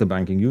want the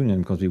banking union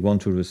because we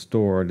want to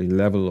restore the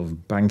level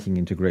of banking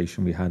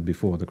integration we had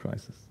before the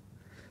crisis.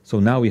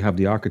 So now we have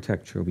the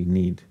architecture we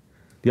need.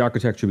 The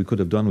architecture we could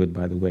have done with,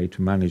 by the way,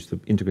 to manage the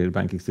integrated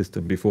banking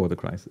system before the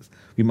crisis.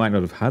 We might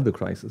not have had the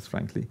crisis,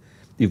 frankly,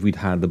 if we'd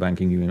had the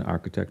banking union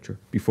architecture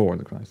before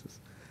the crisis.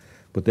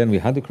 But then we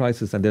had the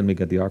crisis, and then we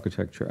get the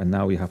architecture, and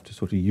now we have to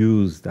sort of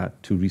use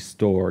that to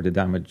restore the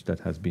damage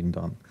that has been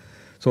done.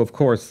 So, of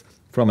course,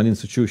 from an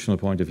institutional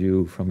point of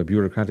view, from a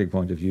bureaucratic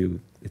point of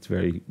view, it's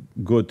very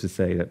good to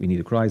say that we need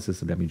a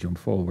crisis and then we jump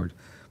forward.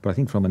 But I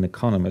think from an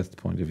economist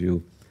point of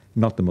view,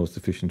 not the most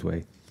efficient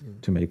way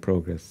to make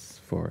progress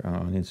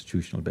on an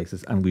institutional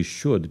basis. And we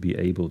should be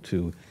able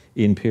to,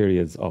 in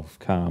periods of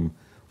calm,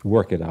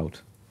 work it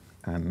out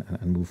and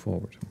move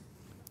forward.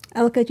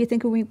 Elke, do you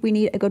think we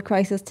need a good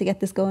crisis to get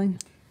this going?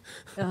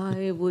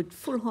 I would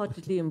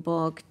full-heartedly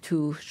embark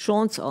to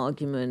Sean's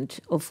argument.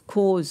 Of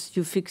course,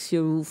 you fix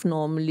your roof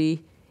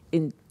normally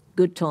in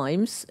good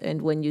times,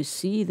 and when you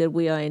see that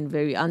we are in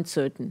very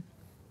uncharted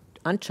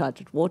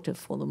water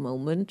for the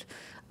moment,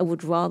 I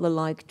would rather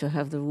like to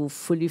have the roof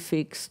fully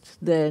fixed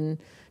than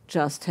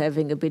just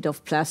having a bit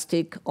of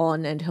plastic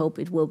on and hope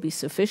it will be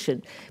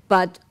sufficient.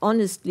 But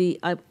honestly,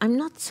 I'm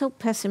not so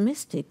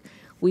pessimistic.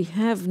 We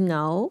have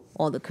now,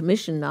 or the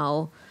Commission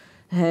now,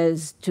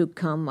 has to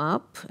come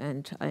up,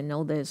 and I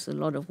know there's a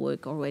lot of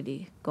work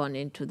already gone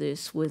into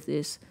this with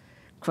this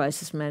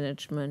crisis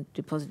management,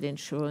 deposit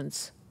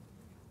insurance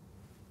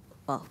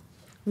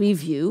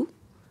review.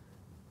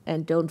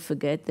 And don't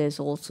forget, there's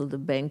also the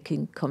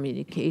banking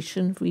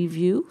communication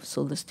review,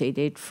 so the state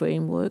aid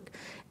framework.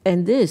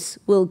 And this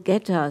will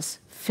get us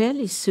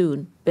fairly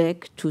soon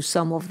back to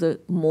some of the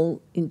more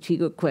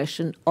integral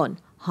question on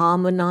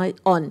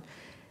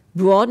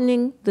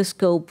broadening the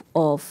scope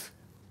of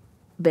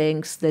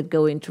banks that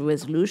go into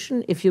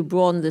resolution. If you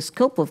broaden the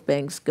scope of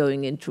banks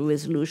going into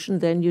resolution,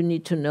 then you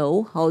need to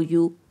know how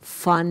you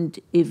fund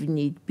if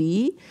need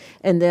be.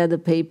 And there the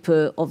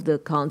paper of the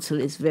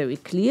Council is very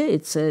clear.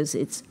 It says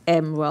it's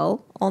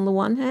MREL on the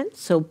one hand,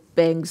 so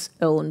banks'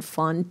 own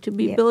fund to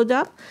be built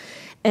up.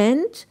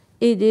 And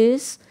it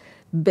is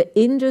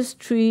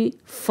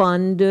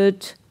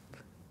industry-funded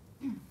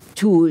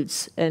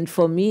tools. And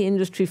for me,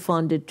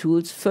 industry-funded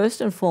tools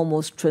first and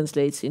foremost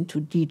translates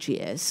into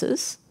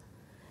DGSs.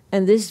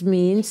 And this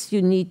means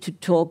you need to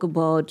talk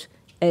about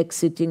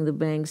exiting the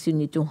banks. You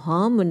need to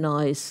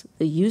harmonize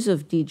the use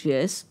of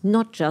DGS,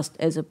 not just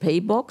as a pay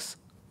box,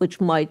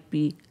 which might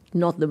be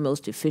not the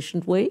most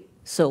efficient way.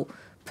 So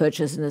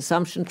purchase and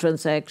assumption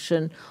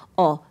transaction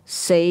or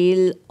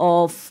sale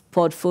of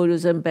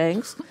portfolios and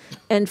banks.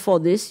 And for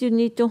this, you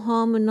need to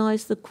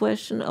harmonize the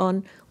question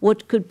on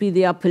what could be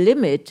the upper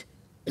limit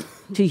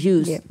to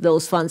use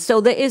those funds.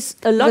 So there is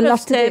a lot of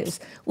steps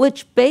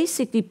which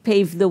basically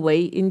pave the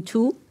way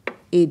into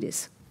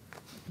EDIS.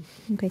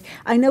 Okay.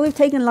 I know we've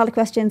taken a lot of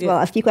questions, well,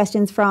 a few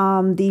questions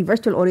from the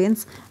virtual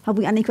audience. Have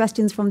we any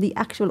questions from the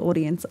actual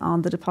audience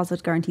on the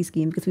deposit guarantee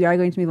scheme? Because we are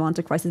going to move on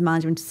to crisis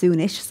management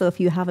soonish. So if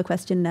you have a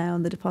question now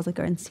on the deposit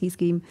guarantee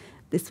scheme,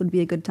 this would be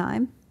a good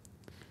time.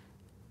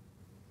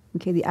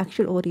 Okay, the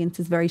actual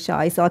audience is very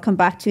shy. So I'll come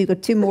back to you.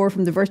 Got two more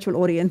from the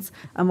virtual audience,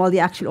 and while the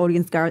actual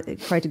audience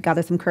try to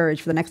gather some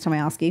courage for the next time I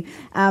ask you.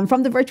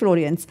 From the virtual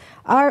audience,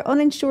 are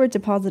uninsured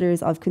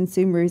depositors of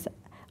consumers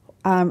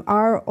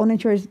are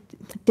uninsured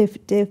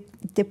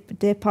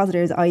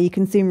depositors, i.e.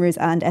 consumers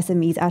and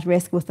SMEs, at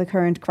risk with the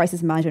current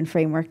crisis management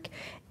framework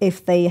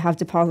if they have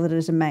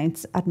deposited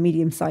amounts at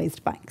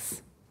medium-sized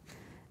banks?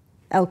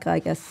 Elke, I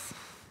guess.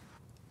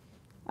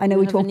 I know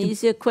we talked an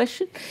easier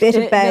question.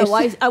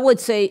 About I would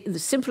say the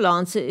simple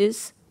answer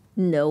is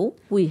no.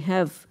 We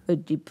have a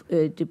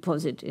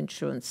deposit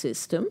insurance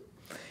system,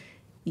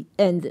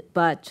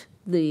 but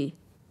the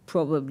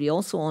probably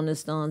also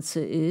honest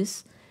answer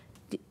is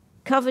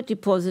covered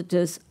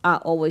depositors are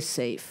always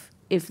safe.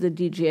 If the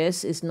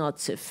DGS is not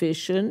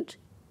sufficient,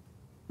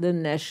 the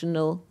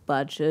national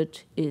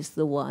budget is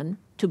the one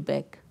to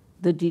back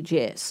the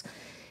DGS.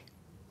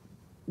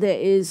 There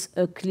is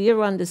a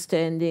clear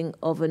understanding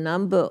of a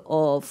number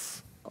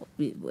of,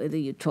 whether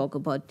you talk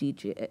about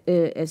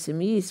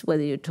SMEs,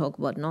 whether you talk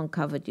about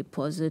non-covered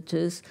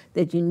depositors,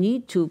 that you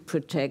need to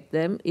protect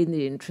them in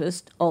the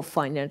interest of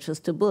financial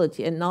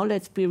stability. And now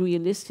let's be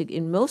realistic.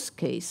 In most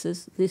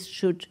cases, this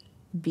should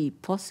be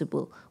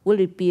possible? Will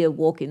it be a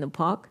walk in the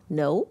park?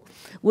 No.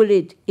 Will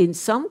it, in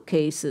some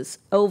cases,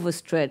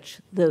 overstretch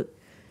the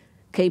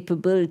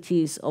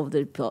capabilities of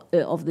the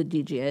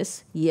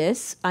DGS?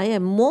 Yes. I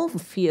am more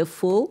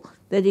fearful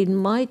that it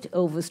might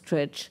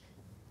overstretch,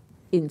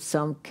 in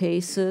some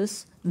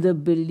cases, the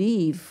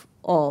belief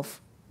of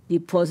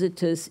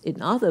depositors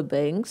in other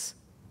banks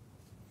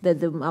that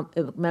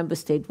the member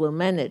state will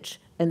manage.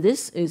 And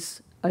this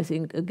is, I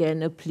think,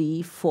 again, a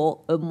plea for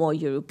a more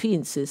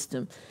European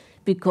system,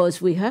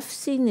 because we have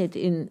seen it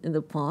in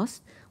the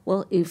past.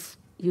 Well, if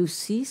you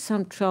see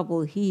some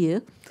trouble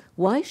here,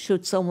 why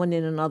should someone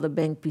in another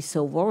bank be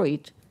so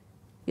worried?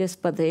 Yes,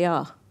 but they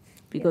are,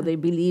 because they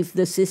believe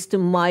the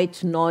system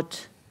might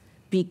not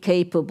be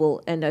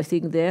capable. And I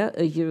think there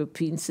a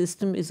European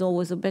system is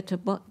always a better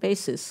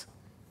basis.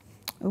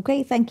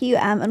 Okay, thank you.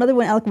 Another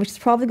one, Elke, which is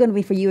probably going to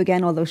be for you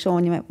again, although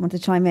Sean, you might want to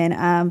chime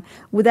in.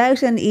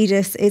 Without an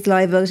aegis, is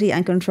liability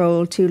and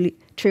control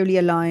truly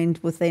aligned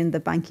within the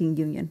banking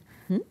union?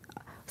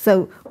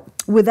 So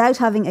without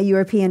having a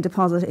European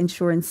deposit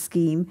insurance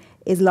scheme,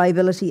 is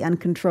liability and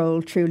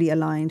control truly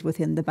aligned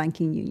within the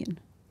banking union?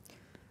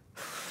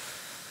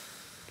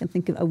 I can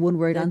think of a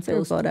one-word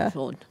answer,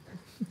 but...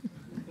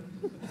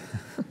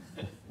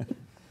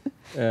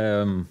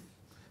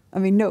 I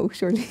mean, no,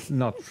 surely.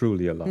 Not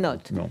truly aligned.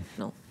 No.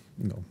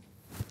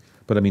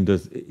 But I mean,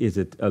 is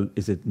it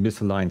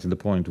misaligned to the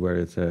point where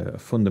it's a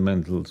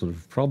fundamental sort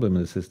of problem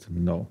in the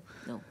system? No.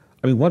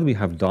 I mean, what we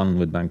have done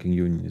with banking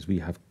union is we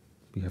have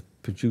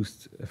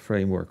produced a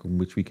framework in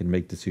which we can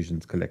make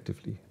decisions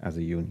collectively as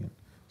a union.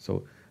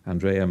 So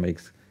Andrea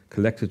makes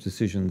collective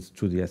decisions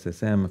through the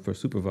SSM. For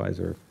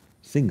supervisor,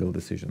 single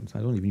decisions. I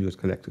don't even use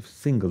collective,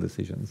 single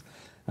decisions.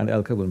 And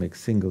Elke will make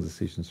single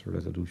decisions for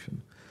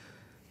resolution.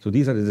 So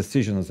these are the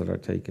decisions that are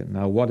taken.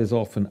 Now, what is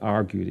often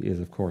argued is,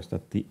 of course,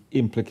 that the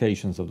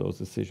implications of those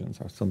decisions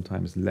are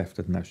sometimes left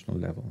at national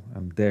level.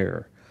 And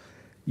there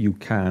you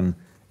can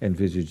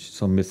envisage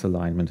some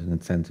misalignment and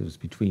incentives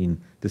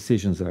between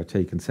decisions that are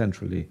taken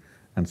centrally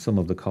and some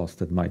of the costs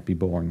that might be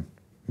borne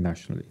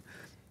nationally.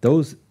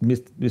 Those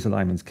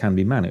misalignments can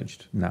be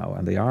managed now,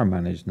 and they are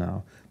managed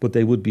now, but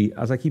they would be,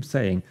 as I keep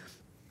saying,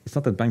 it's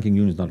not that banking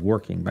union is not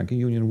working. Banking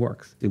union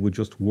works. It would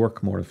just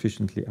work more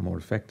efficiently and more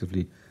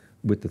effectively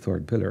with the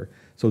third pillar.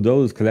 So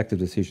those collective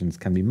decisions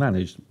can be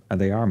managed,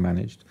 and they are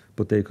managed,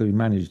 but they could be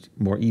managed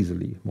more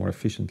easily, more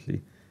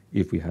efficiently,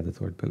 if we had a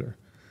third pillar.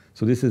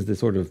 So this is the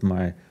sort of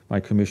my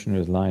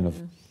commissioner's line of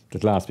the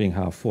glass being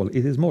half full.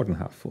 It is more than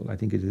half full. I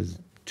think it is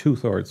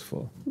 2/3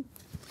 full.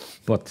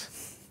 But,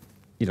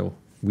 you know,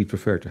 we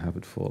prefer to have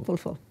it full.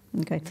 Full.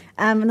 Okay.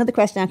 Another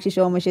question actually,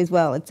 Sean, which is,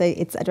 well,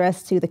 it's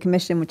addressed to the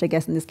Commission, which I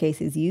guess in this case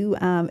is you.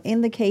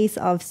 In the case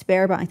of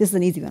Sberbank, this is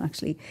an easy one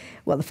actually.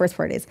 Well, the first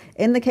part is,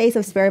 in the case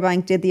of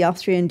Sberbank, did the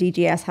Austrian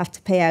DGS have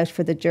to pay out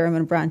for the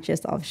German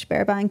branches of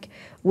Sberbank?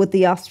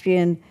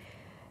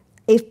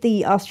 If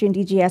the Austrian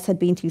DGS had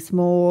been too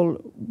small,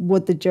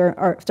 would the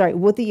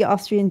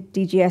Austrian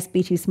DGS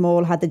be too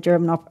small had the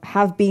German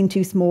have been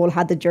too small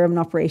had the German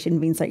operation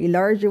been slightly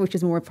larger, which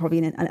is more probably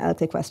an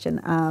Elke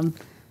question.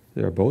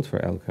 They're both for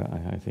Elke,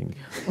 I think.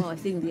 Well, I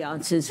think the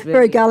answer is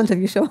very gallant of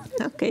you, Sean.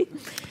 Okay.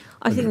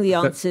 I think the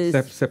answer is...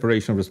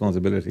 Separation of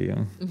responsibility,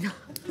 yeah.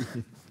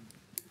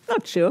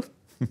 Not sure.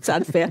 It's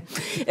unfair.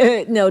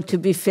 No, to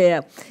be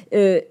fair,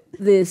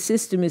 the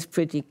system is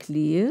pretty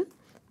clear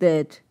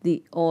that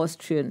the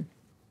Austrian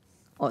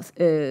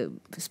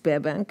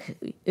Sberbank,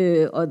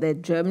 or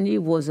that Germany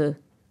was a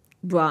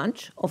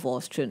branch of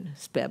Austrian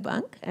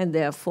Sberbank, and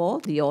therefore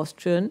the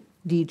Austrian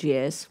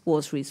DGS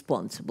was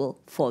responsible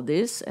for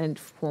this, and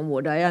from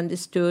what I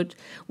understood,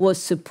 was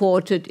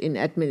supported in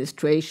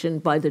administration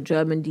by the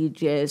German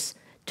DGS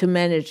to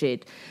manage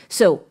it.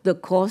 So the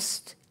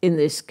costs in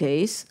this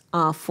case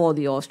are for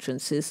the Austrian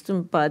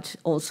system, but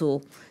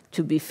also,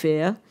 to be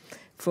fair,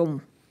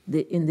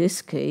 in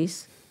this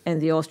case, and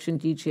the Austrian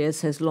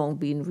DGS has long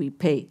been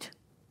repaid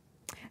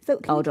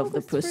out of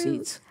the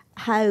proceeds.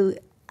 How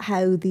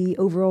the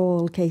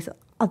overall case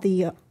of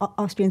the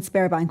Austrian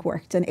Sberbank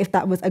worked, and if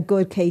that was a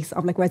good case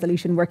of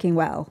resolution working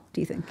well,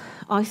 do you think?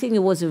 I think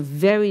it was a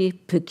very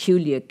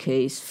peculiar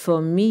case.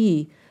 For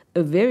me,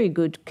 a very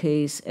good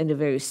case and a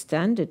very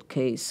standard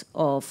case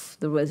of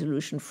the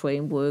resolution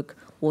framework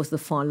was the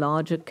far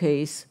larger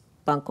case,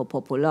 Banco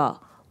Popular,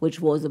 which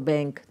was a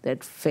bank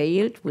that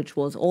failed, which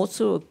was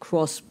also a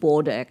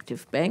cross-border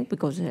active bank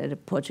because it had a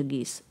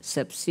Portuguese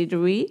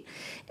subsidiary,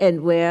 and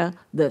where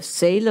the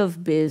sale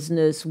of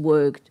business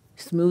worked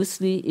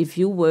smoothly. If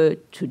you were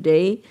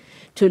today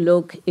to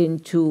look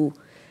into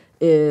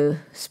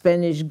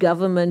Spanish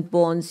government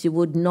bonds, you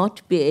would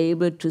not be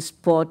able to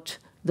spot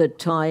the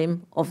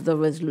time of the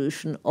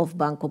resolution of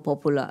Banco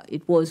Popular.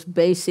 It was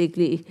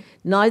basically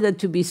neither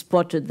to be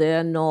spotted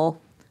there nor,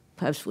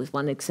 perhaps with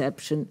one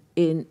exception,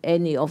 in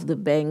any of the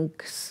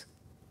bank's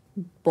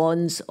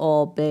bonds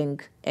or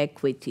bank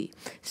equity.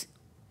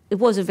 It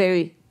was a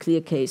very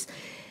clear case.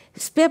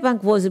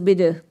 Sberbank was a bit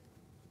a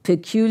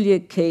peculiar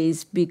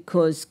case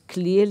because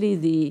clearly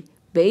the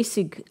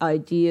basic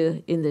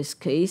idea in this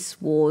case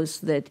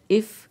was that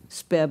if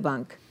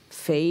Sberbank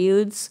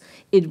fails,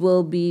 it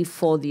will be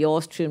for the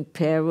Austrian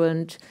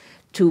parent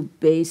to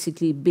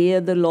basically bear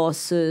the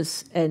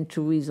losses and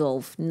to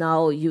resolve.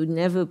 Now, you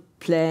never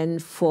plan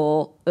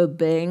for a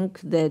bank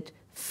that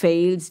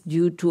fails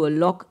due to a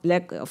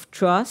lack of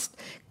trust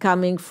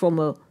coming from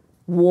a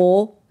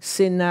war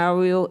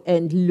scenario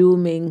and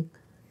looming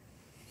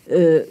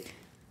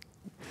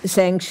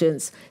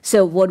sanctions.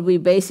 So what we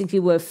basically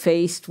were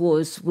faced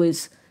was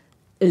with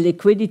a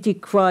liquidity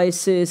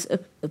crisis, a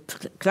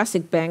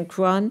classic bank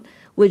run,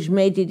 which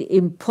made it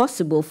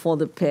impossible for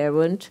the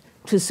parent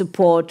to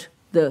support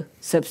the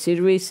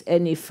subsidiaries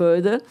any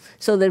further,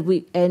 so that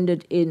we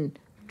ended in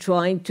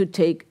trying to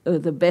take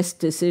the best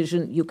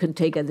decision you can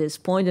take at this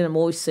point. And I'm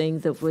always saying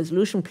the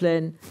resolution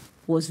plan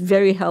was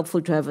very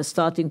helpful to have a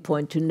starting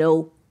point to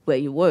know where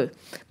you were.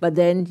 But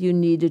then you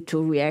needed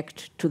to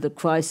react to the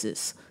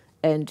crisis,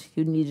 and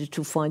you needed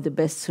to find the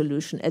best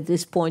solution at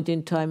this point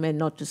in time, and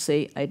not to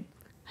say I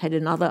had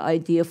another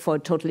idea for a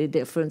totally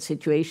different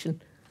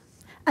situation.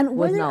 And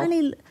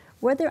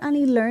were there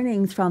any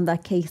learnings from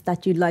that case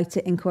that you'd like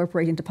to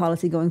incorporate into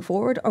policy going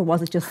forward, or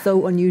was it just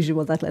so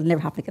unusual that it'll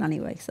never happen again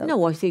anyway? So.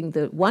 No, I think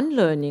that one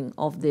learning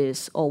of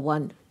this, or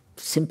one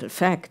simple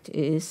fact,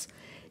 is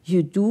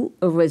you do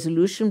a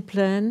resolution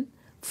plan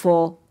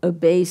for a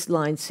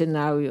baseline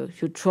scenario.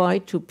 You try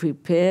to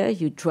prepare,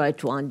 you try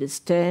to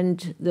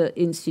understand the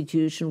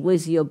institution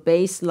with your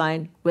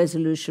baseline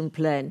resolution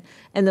plan.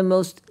 And the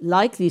most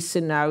likely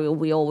scenario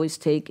we always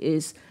take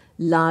is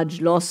large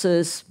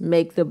losses,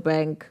 make the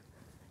bank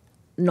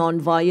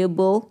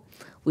non-viable.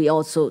 We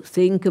also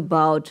think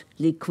about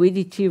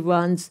liquidity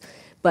runs,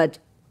 but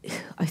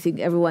I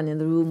think everyone in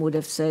the room would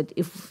have said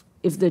if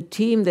the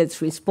team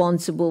that's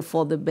responsible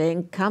for the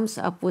bank comes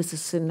up with a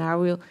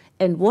scenario,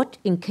 and what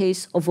in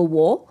case of a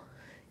war,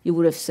 you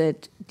would have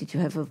said, did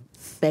you have a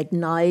bad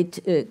night?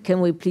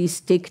 Can we please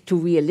stick to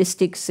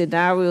realistic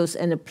scenarios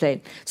and a plan?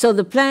 So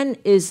the plan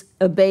is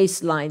a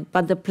baseline,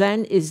 but the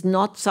plan is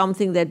not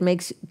something that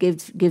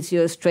gives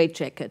you a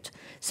straitjacket.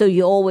 So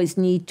you always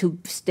need to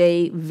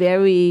stay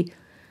very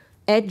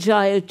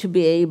agile to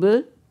be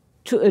able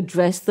to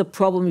address the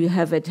problem you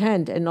have at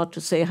hand, and not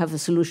to say I have a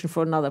solution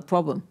for another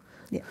problem.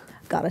 Yeah,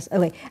 got it.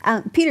 Okay.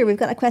 Peter, we've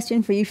got a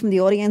question for you from the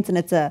audience, and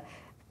it's a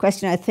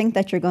question I think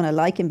that you're going to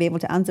like and be able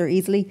to answer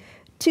easily.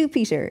 To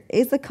Peter,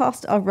 is the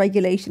cost of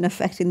regulation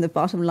affecting the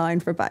bottom line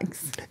for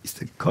banks? Is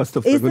the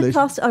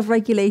cost of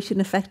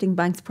regulation affecting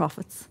banks'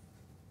 profits?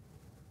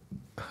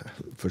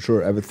 For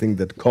sure, everything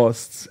that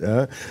costs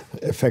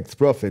affects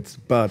profits,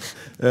 but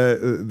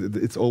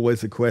it's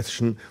always a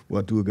question,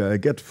 what do I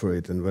get for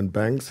it? And when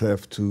banks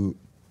have to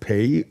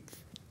pay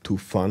to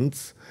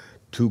funds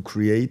to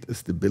create a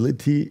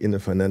stability in a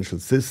financial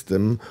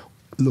system,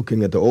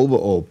 looking at the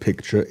overall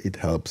picture, it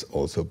helps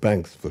also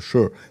banks, for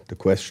sure. The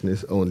question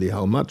is only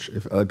how much.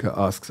 If Elke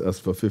asks us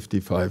for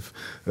 55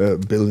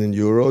 billion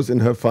euros in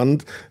her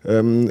fund,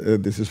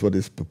 this is what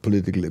is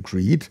politically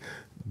agreed.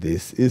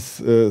 This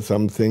is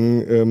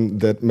something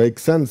that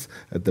makes sense.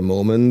 At the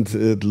moment,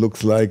 it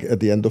looks like at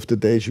the end of the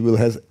day, she will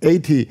have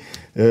 80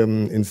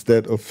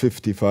 instead of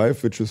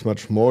 55, which is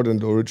much more than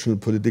the original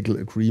political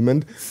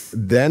agreement.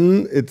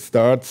 Then it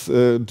starts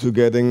to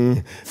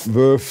getting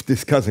worth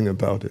discussing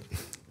about it.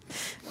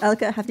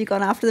 Elke, have you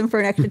gone after them for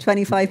an extra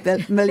 25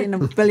 billion,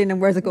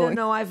 and where's it going?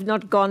 No, I've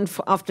not gone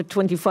after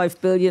 25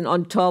 billion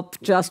on top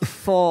just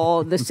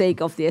for the sake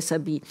of the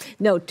SRB.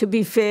 No, to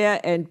be fair,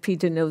 and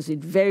Peter knows it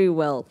very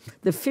well,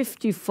 the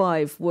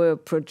 55 were a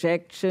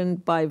projection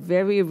by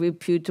very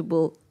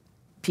reputable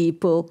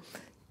people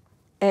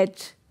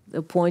at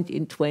the point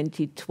in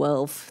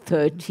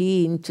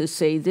 2012-13 to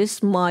say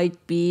this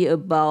might be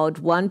about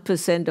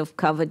 1% of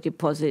covered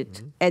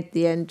deposit at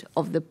the end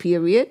of the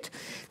period.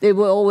 They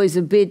were always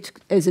a bit,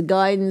 as a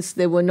guidance,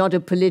 they were not a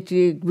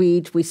politically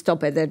agreed, we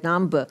stop at that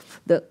number.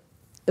 The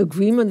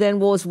agreement then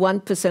was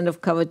 1%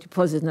 of covered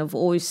deposit. And I've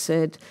always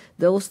said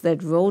those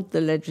that wrote the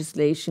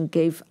legislation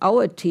gave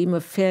our team a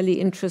fairly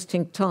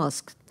interesting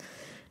task.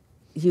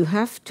 You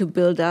have to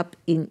build up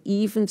in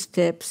even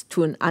steps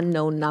to an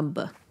unknown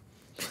number.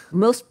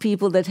 Most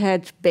people that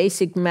had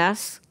basic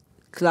math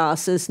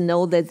classes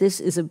know that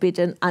this is a bit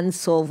an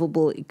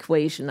unsolvable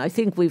equation. I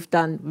think we've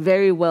done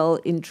very well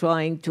in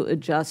trying to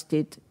adjust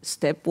it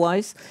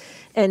stepwise.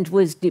 And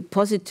with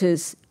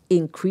depositors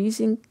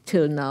increasing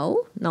till now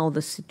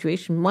the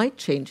situation might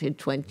change in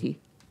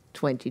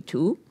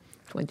 2022,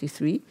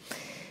 23.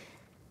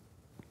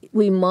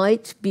 We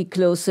might be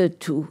closer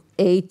to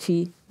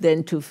 80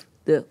 than to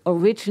the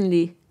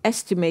originally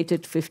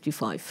estimated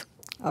 55.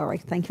 All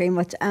right, thank you very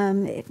much.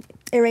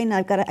 Irene,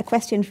 I've got a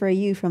question for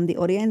you from the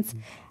audience.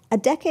 A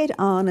decade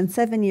on and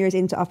 7 years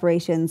into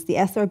operations, the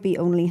SRB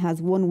only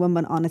has one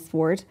woman on its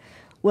board.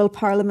 Will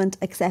Parliament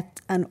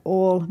accept an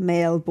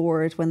all-male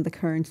board when the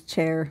current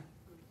chair,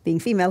 being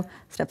female,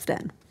 steps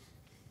down?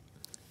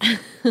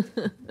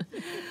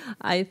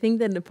 I think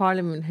that the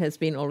Parliament has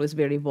been always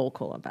very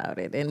vocal about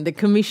it, and the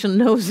Commission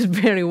knows it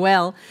very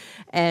well.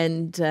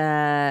 And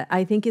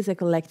I think it's a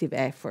collective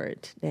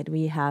effort that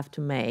we have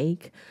to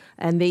make.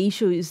 And the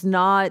issue is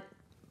not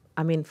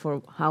I mean,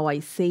 for how I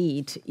see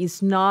it,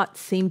 is not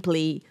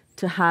simply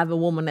to have a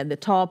woman at the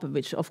top,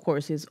 which of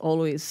course is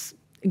always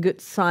a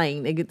good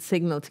sign, a good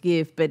signal to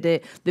give. But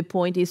the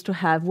point is to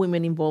have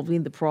women involved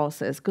in the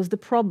process, because the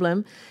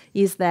problem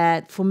is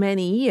that for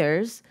many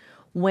years,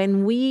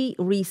 when we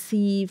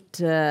received,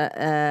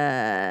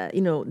 the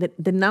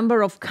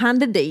number of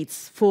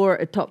candidates for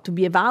a top to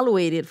be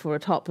evaluated for a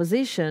top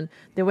position,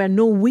 there were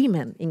no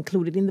women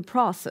included in the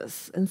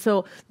process. And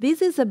so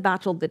this is a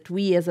battle that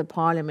we as a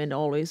parliament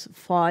always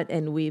fought,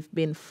 and we've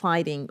been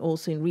fighting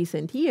also in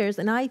recent years.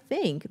 And I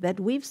think that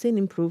we've seen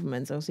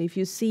improvements. Also, if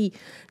you see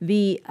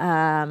the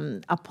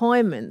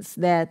appointments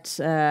that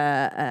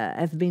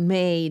have been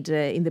made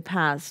in the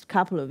past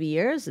couple of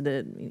years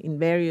in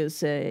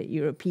various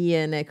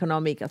European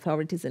economic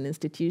authorities and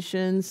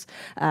institutions,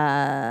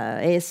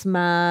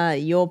 ESMA,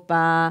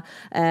 IOPA.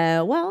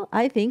 Well,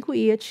 I think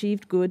we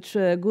achieved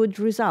good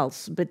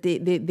results, but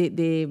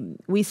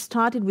we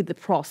started with the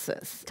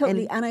process.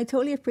 Totally, and I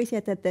totally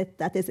appreciate that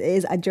this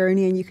is a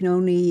journey, and you can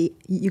only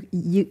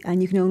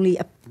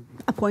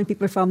appoint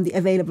people from the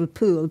available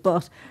pool.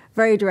 But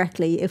very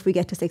directly, if we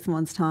get to 6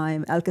 months'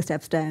 time, Elke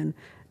steps down,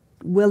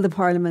 will the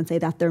Parliament say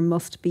that there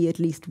must be at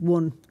least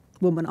one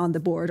woman on the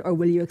board, or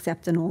will you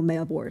accept an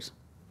all-male board?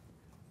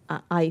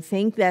 I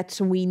think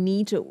that we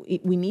need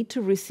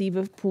to receive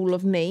a pool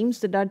of names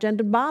that are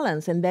gender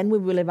balanced, and then we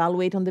will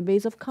evaluate on the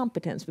basis of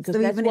competence, because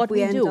so that's even what if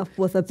we end up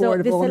with a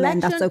board of all men,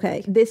 that's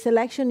okay. The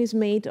selection is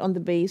made on the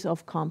basis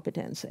of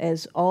competence,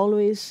 as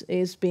always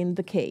has been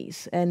the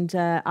case. And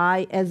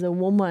I, as a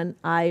woman,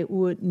 I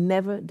would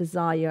never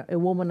desire a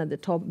woman at the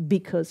top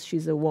because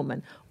she's a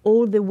woman.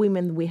 All the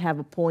women we have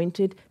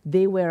appointed,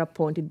 they were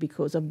appointed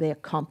because of their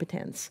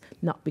competence,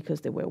 not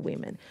because they were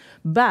women.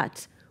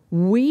 But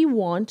we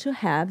want to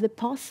have the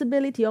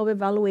possibility of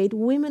evaluate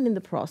women in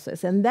the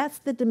process. And that's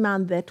the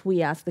demand that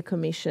we ask the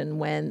Commission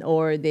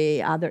or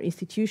the other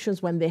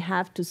institutions when they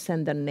have to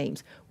send their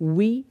names.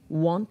 We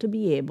want to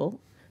be able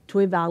to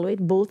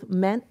evaluate both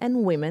men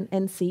and women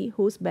and see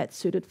who's best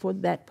suited for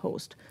that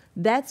post.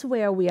 That's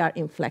where we are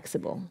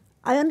inflexible.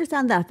 I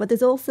understand that, but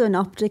there's also an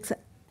optics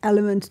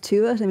element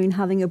to it. I mean,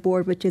 having a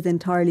board which is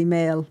entirely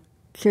male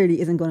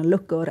clearly isn't going to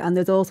look good. And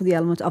there's also the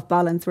element of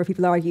balance, where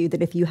people argue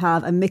that if you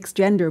have a mixed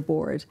gender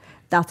board,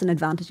 that's an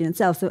advantage in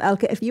itself. So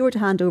Elke, if you were to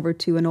hand over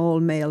to an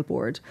all-male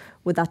board,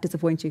 would that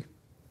disappoint you?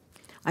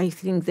 I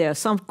think there are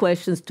some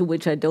questions to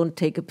which I don't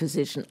take a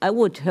position. I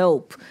would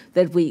hope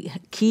that we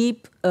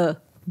keep a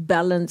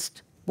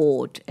balanced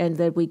board, and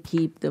that we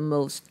keep the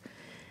most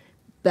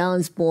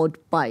balanced board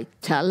by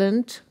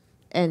talent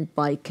and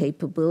by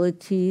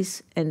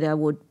capabilities. And I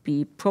would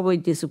be probably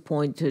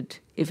disappointed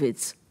if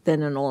it's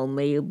then an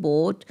all-male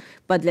board.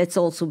 But let's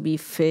also be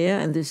fair,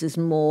 and this is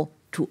more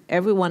to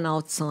everyone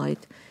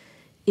outside.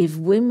 If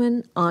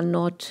women are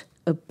not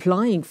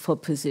applying for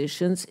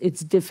positions,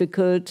 it's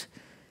difficult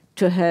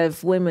to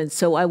have women.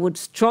 So I would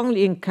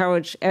strongly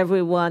encourage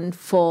everyone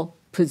for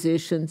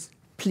positions,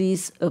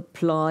 please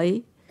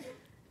apply.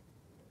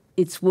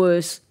 It's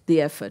worth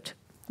the effort.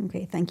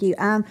 Okay, thank you.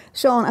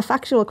 Sean, a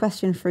factual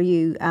question for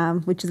you,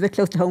 which is a bit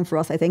close to home for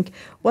us, I think.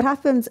 What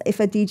happens if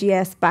a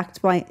DGS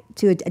backed by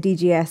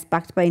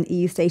an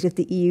EU state, if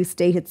the EU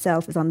state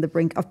itself is on the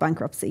brink of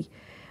bankruptcy?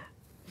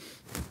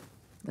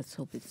 Let's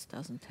hope this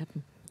doesn't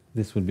happen.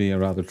 This would be a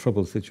rather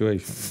troubled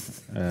situation.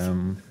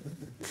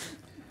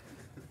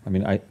 I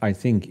mean, I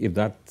think if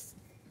that's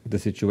the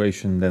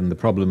situation, then the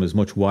problem is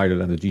much wider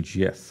than the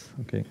DGS.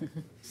 Okay.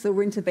 So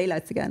we're into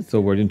bailouts again.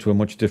 So we're into a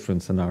much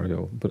different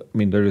scenario. But I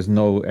mean, there is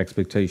no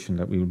expectation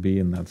that we will be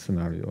in that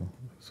scenario.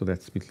 So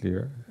let's be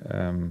clear.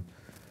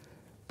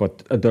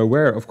 But there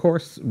were, of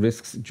course,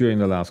 risks during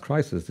the last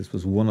crisis. This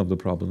was one of the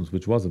problems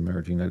which was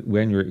emerging. That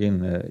when you're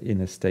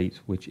in a state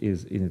which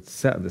is in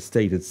itself, the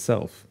state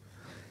itself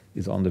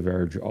is on the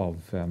verge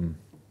of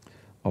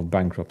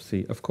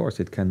bankruptcy, of course,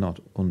 it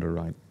cannot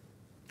underwrite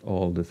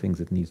all the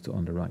things it needs to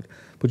underwrite.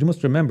 But you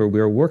must remember,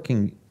 we are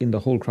working in the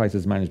whole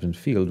crisis management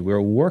field. We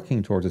are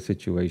working towards a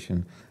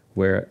situation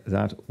where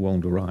that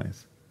won't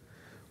arise,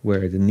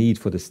 where the need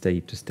for the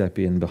state to step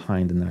in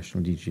behind the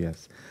national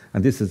DGS.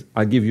 And this is,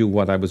 I'll give you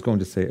what I was going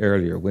to say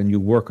earlier. When you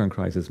work on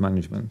crisis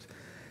management,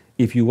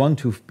 if you want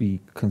to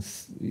be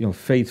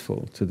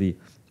faithful to the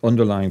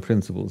underlying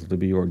principles of the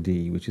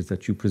BRD, which is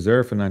that you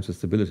preserve financial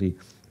stability,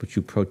 but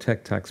you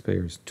protect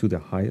taxpayers to the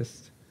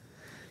highest,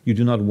 you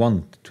do not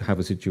want to have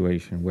a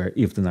situation where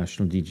if the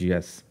national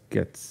DGS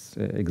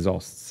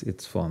exhausts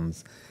its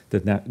funds,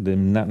 that the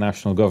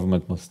national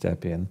government must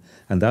step in.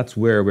 And that's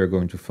where we're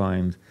going to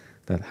find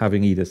that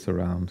having EDIS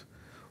around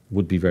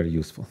would be very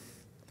useful,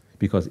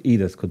 because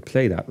EDIS could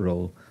play that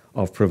role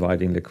of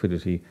providing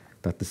liquidity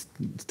that the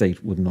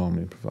state would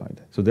normally provide.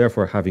 So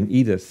therefore, having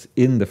EDIS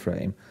in the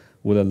frame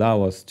will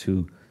allow us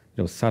to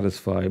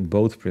satisfy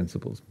both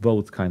principles,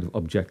 both kind of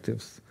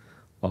objectives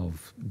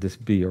of this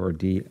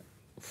BRD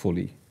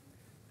fully.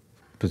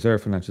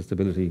 Preserve financial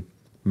stability,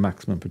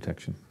 maximum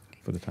protection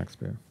for the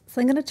taxpayer. So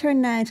I'm going to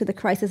turn now to the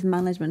crisis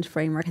management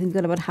framework. I think we've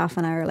got about half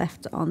an hour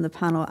left on the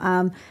panel.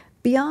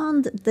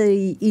 Beyond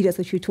the EDIS,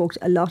 which we talked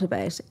a lot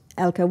about,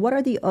 Elke, what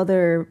are the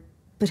other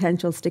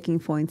potential sticking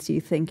points, do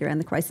you think, around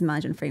the crisis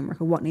management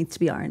framework, or what needs to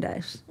be ironed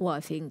out? Well,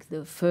 I think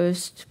the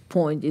first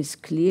point is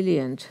clearly,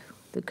 and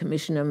the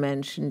Commissioner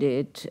mentioned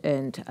it,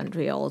 and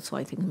Andrea also,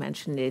 I think,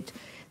 mentioned it,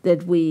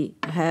 that we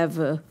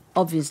have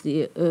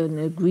obviously an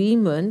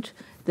agreement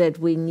that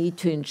we need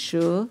to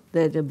ensure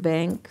that a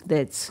bank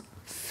that's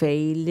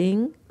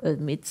failing, a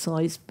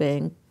mid-sized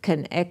bank,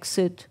 can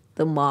exit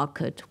the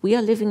market. We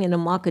are living in a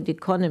market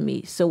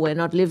economy, so we're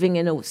not living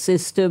in a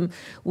system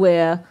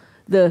where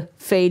the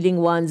failing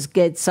ones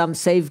get some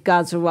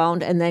safeguards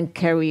around and then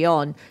carry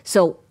on.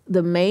 So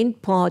the main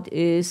part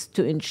is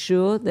to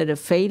ensure that a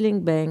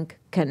failing bank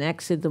can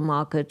exit the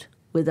market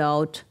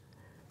without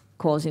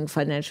causing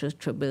financial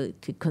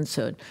stability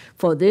concern.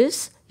 For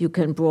this, you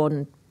can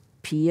broaden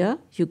PIA,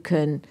 you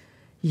can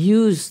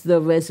use the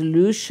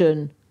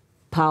resolution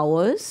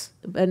powers,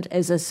 and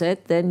as I said,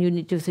 then you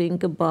need to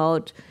think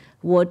about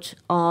what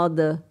are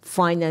the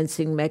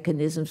financing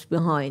mechanisms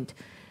behind.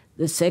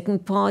 The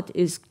second part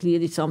is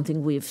clearly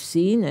something we've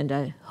seen, and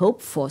I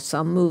hope for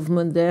some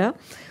movement there.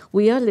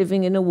 We are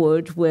living in a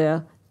world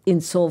where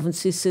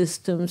insolvency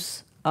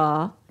systems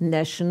are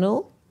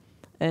national,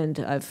 and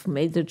I've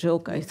made the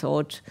joke, I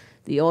thought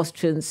the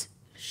Austrians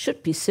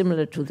should be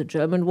similar to the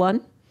German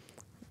one.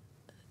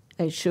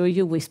 I assure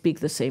you we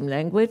speak the same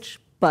language,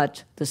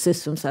 but the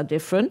systems are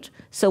different.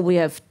 So we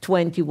have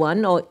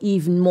 21 or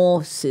even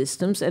more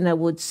systems, and I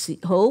would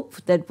hope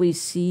that we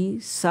see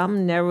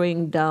some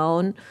narrowing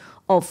down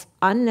of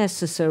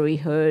unnecessary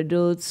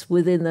hurdles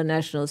within the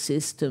national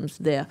systems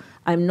there.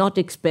 I'm not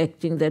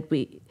expecting that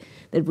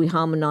we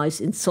harmonize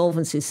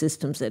insolvency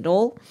systems at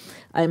all.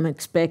 I'm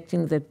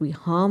expecting that we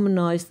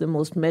harmonize the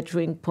most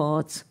measuring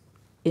parts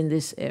in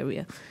this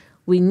area.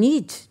 We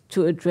need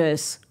to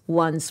address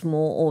once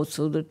more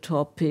also the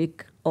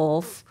topic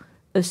of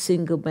a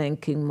single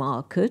banking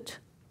market,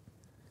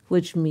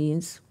 which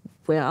means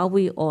where are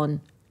we on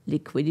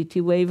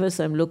liquidity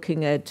waivers? I'm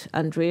looking at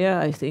Andrea.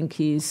 I think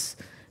he's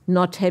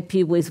not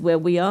happy with where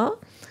we are.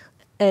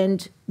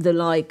 And the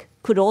like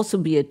could also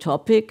be a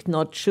topic,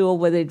 not sure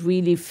whether it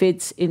really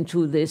fits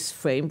into this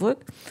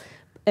framework.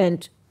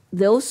 And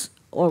those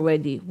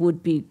already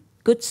would be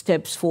good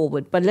steps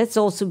forward. But let's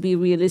also be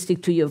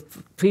realistic to your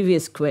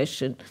previous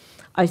question.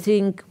 I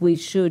think we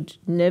should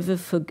never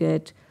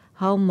forget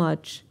how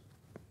much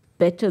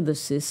better the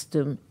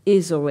system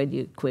is already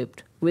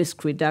equipped.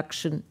 Risk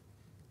reduction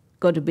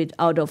got a bit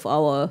out of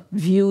our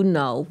view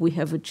now. We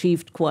have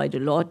achieved quite a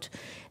lot,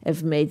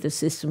 have made the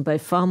system by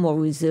far more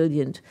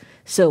resilient.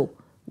 So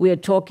we are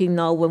talking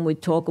now, when we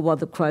talk about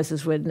the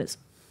crisis readiness,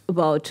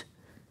 about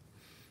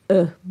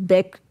a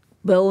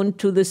backbone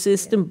to the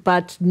system,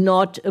 but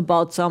not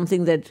about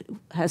something that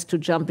has to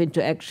jump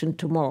into action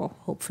tomorrow,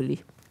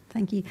 hopefully.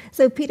 Thank you.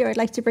 So, Peter, I'd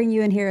like to bring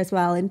you in here as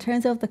well. In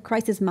terms of the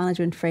crisis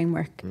management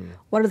framework,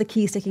 what are the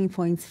key sticking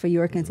points for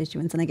your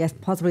constituents? And I guess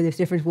possibly there's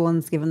different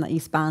ones, given that you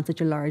span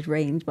such a large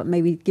range, but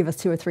maybe give us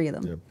 2 or 3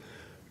 of them.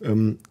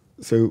 Yeah.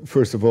 So,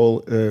 first of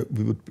all,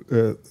 we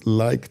would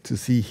like to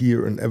see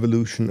here an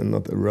evolution and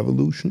not a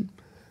revolution.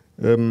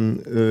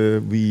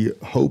 We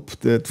hope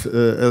that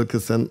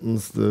Elke's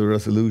sentence, the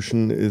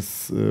resolution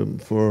is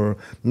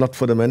not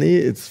for the many,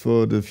 it's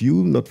for the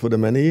few, not for the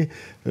many,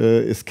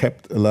 is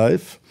kept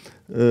alive.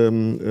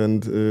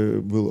 And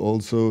will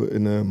also,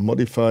 in a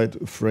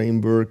modified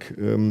framework,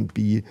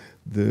 be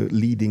the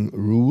leading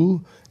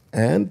rule.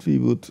 And we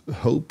would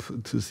hope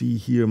to see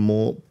here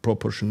more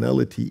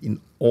proportionality in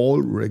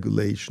all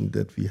regulation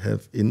that we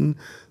have in.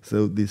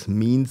 So this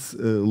means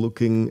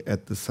looking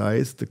at the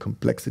size, the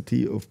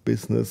complexity of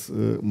business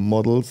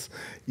models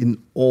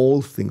in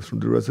all things,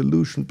 from the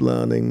resolution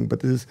planning. But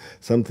this is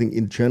something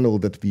in general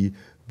that we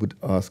would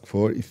ask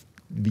for. If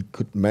we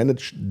could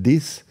manage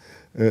this,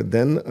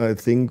 then I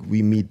think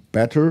we meet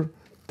better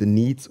the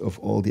needs of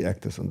all the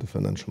actors on the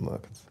financial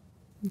markets.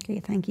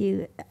 Okay, thank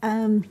you.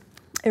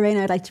 Irene,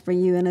 I'd like to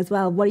bring you in as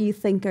well. What do you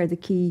think are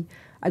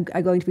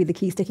going to be the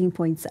key sticking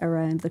points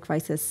around the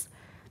crisis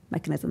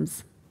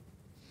mechanisms?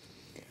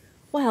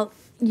 Well,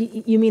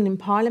 you mean in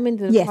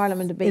Parliament? Yes,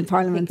 Parliament debate? in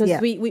Parliament, because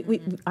yeah.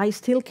 I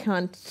still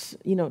can't,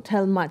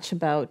 tell much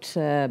about,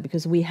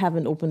 because we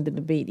haven't opened the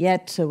debate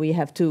yet, so we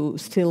have to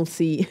still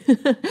see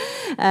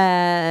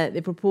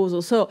the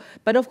proposal. So,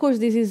 but of course,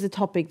 this is a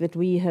topic that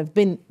we have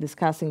been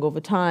discussing over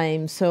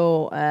time.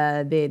 So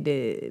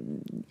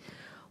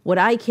what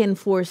I can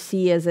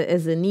foresee as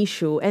an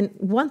issue, and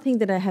one thing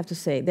that I have to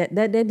say,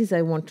 that is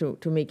I want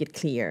to make it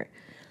clear.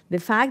 The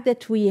fact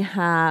that we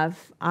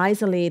have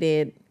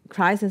isolated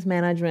crisis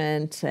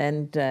management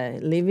and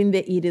live in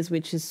the EDIS,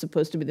 which is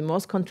supposed to be the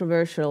most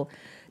controversial,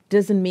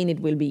 doesn't mean it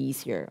will be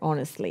easier,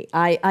 honestly.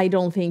 I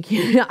don't think,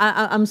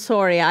 I'm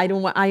sorry, I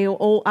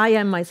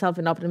am myself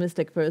an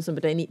optimistic person,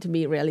 but I need to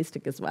be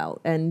realistic as well.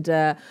 And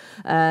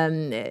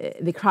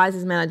the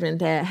crisis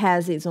management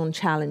has its own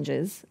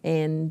challenges.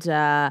 And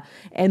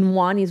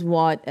one is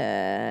what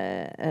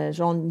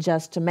Jean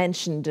just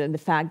mentioned, the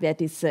fact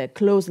that it's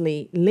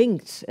closely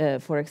linked,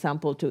 for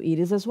example, to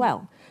EDIS as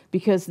well.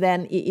 because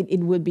then it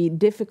would be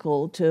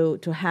difficult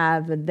to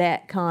have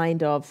that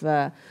kind of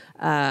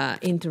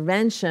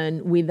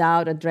intervention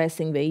without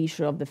addressing the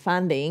issue of the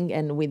funding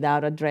and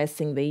without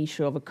addressing the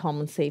issue of a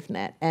common safe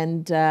net.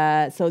 And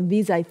so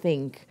these, I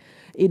think,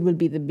 it will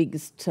be the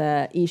biggest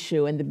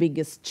issue and the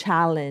biggest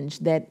challenge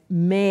that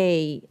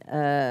may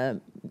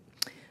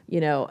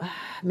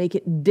make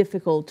it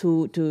difficult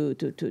to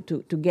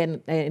get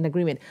an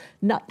agreement.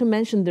 Not to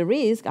mention the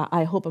risk,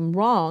 I hope I'm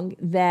wrong,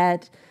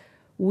 that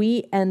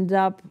we end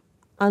up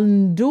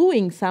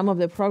undoing some of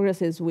the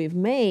progresses we've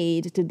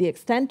made, to the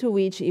extent to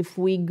which, if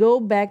we go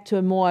back to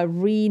a more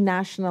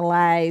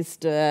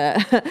renationalized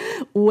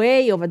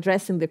way of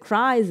addressing the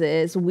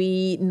crisis,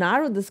 we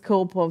narrow the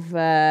scope of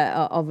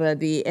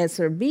the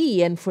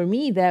SRB, and for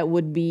me that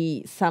would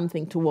be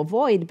something to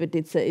avoid. But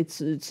it's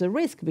a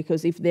risk,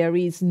 because if there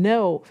is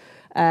no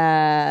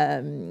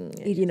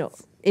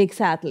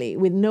exactly,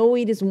 with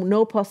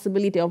no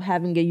possibility of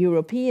having a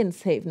European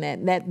safe net,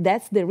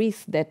 that's the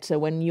risk, that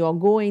when you are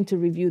going to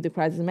review the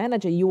crisis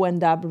manager, you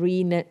end up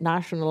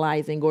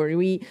renationalizing or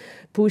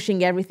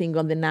pushing everything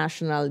on the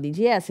national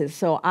DGSs.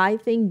 So I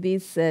think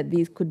this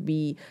could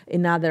be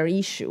another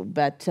issue.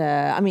 But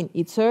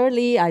it's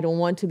early. I don't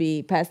want to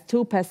be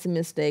too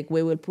pessimistic.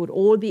 We will put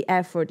all the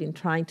effort in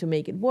trying to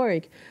make it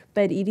work,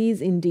 but it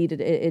is indeed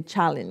a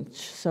challenge.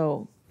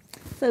 So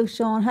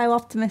Sean, how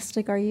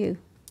optimistic are you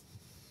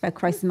about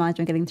crisis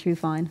management getting through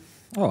fine?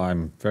 Oh,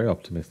 I'm very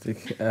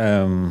optimistic.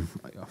 I'm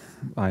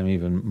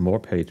even more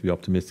paid to be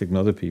optimistic than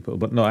other people.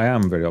 But no, I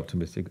am very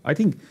optimistic.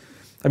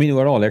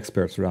 We're all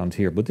experts around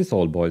here, but this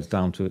all boils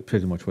down to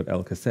pretty much what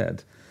Elke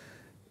said.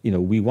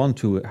 We want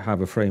to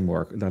have a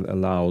framework that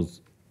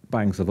allows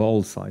banks of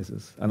all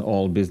sizes and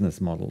all business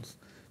models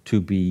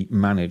to be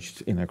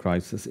managed in a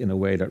crisis in a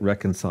way that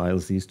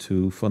reconciles these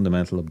two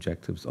fundamental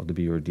objectives of the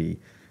BRD.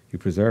 You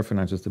preserve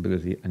financial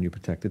stability and you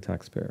protect the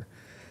taxpayer.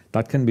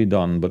 That can be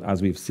done, but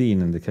as we've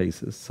seen in the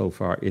cases so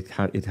far, it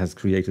has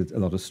created a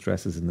lot of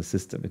stresses in the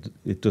system.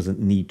 It doesn't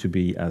need to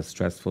be as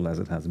stressful as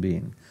it has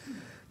been.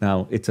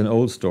 Now, it's an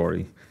old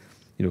story.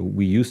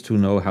 We used to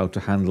know how to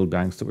handle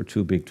banks that were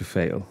too big to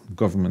fail.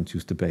 Governments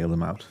used to bail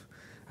them out.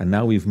 And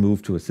now we've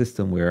moved to a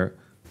system where,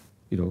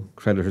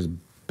 creditors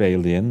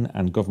bail in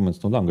and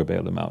governments no longer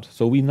bail them out.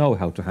 So we know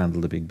how to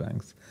handle the big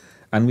banks.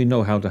 And we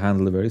know how to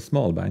handle the very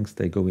small banks.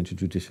 They go into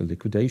judicial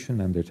liquidation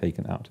and they're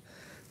taken out.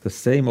 The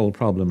same old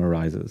problem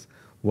arises.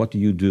 What do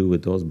you do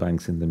with those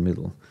banks in the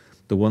middle?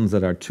 The ones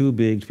that are too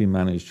big to be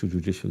managed through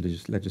judicial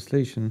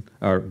legislation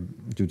or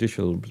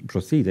judicial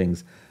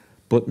proceedings,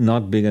 but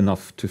not big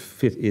enough to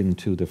fit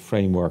into the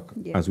framework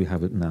as we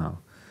have it now.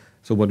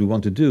 So what we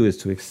want to do is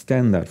to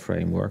extend that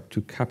framework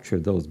to capture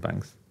those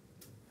banks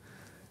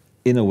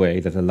in a way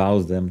that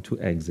allows them to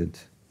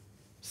exit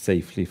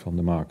safely from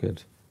the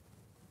market,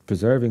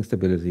 preserving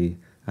stability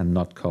and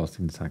not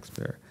costing the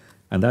taxpayer.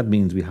 And that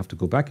means we have to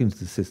go back into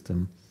the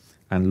system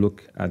and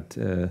look at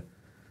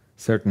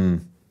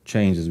certain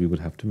changes we would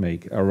have to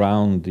make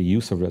around the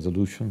use of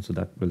resolution. So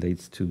that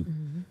relates to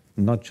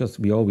not just,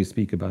 we always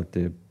speak about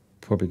the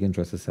public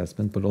interest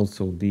assessment, but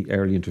also the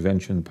early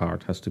intervention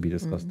part has to be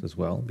discussed as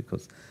well,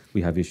 because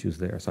we have issues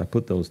there. So I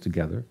put those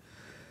together.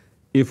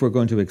 If we're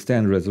going to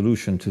extend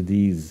resolution to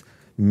these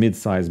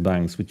mid-sized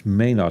banks which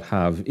may not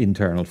have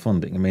internal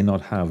funding and may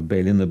not have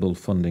bail-inable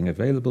funding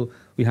available,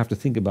 we have to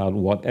think about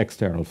what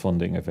external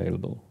funding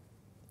available.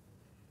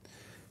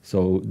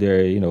 So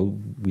there,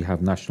 we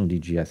have national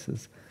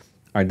DGSs.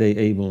 Are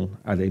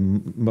they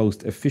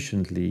most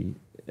efficiently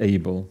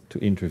able to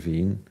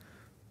intervene?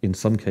 In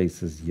some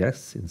cases,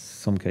 yes. In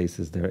some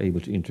cases, they're able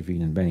to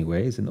intervene in many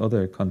ways. In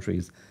other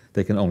countries,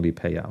 they can only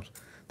pay out.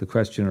 The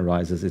question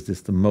arises, is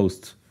this the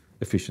most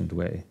efficient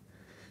way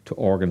to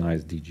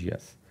organize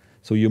DGS?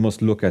 So you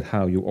must look at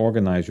how you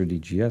organize your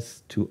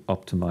DGS to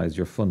optimize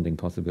your funding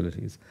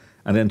possibilities.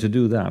 And then to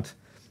do that,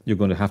 you're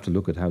going to have to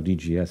look at how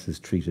DGS is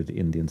treated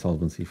in the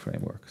insolvency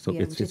framework. So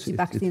it's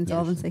back to the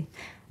insolvency.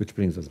 Which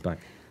brings us back.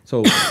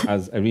 So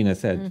as Irene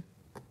said,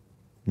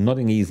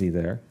 nothing easy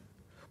there,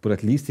 but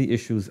at least the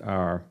issues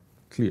are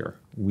clear.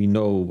 We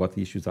know what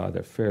the issues are.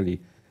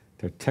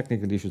 They're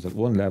technical issues at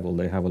one level.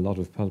 They have a lot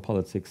of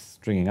politics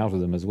stringing out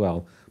of them as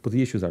well, but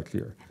the issues are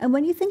clear. And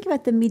when you think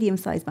about the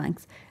medium-sized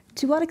banks,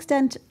 to what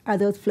extent are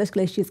those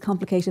political issues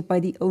complicated by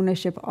the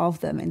ownership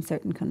of them in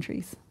certain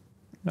countries?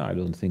 No, I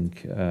don't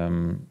think.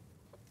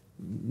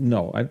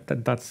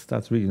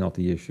 That's really not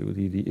the issue.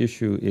 The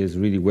issue is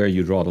really where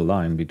you draw the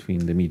line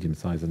between the medium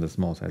size and the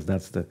small size.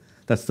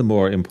 That's the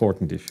more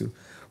important issue.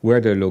 Where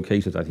they're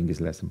located, I think,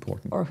 is less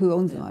important. Or who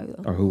owns them either.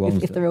 Or who owns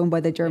them. If they're owned by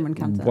the German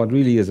canton. What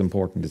really is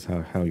important is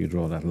how you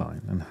draw that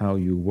line and how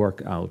you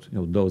work out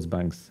those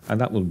banks.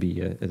 And that will be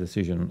a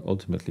decision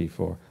ultimately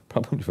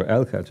probably for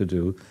Elke to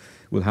do.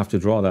 We'll have to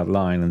draw that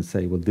line and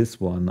say, well, this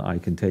one I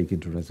can take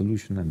into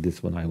resolution and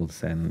this one I will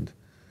send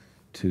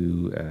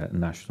to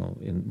national.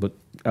 But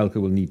Elke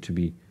will need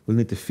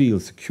to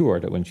feel secure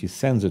that when she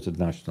sends it to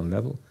the national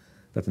level,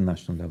 that the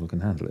national level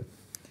can handle it.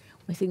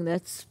 I think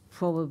that's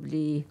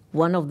probably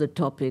one of the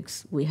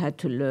topics we had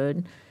to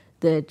learn,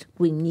 that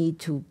we need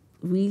to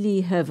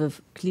really have a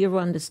clear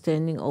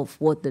understanding of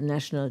what the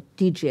national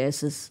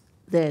DGSs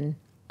then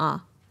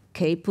are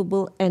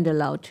capable and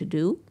allowed to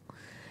do,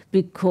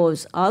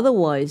 because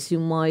otherwise you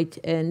might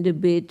end a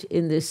bit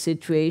in this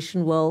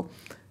situation, well,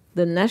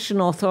 the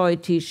national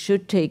authorities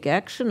should take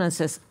action and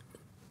says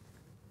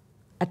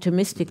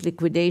atomistic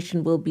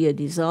liquidation will be a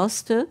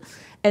disaster,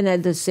 and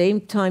at the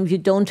same time you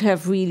don't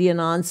have really an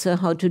answer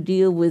how to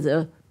deal with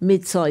a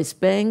mid-sized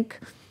bank.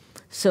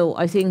 So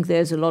I think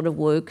there's a lot of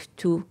work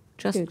to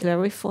just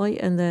clarify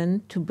and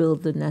then to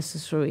build the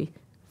necessary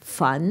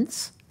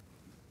funds,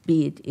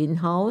 be it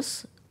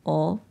in-house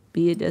or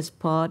be it as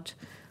part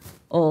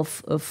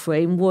of a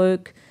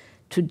framework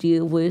to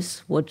deal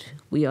with what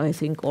we, I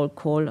think, all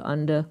call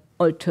under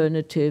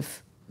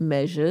alternative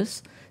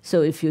measures.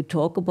 So if you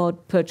talk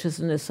about purchase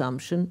and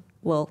assumption,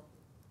 well,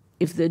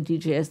 if the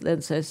DGS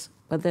then says,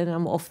 but then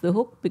I'm off the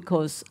hook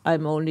because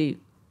I'm only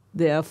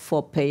there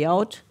for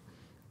payout,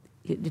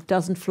 it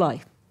doesn't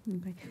fly.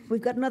 Okay.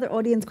 We've got another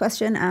audience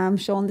question.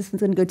 Sean, this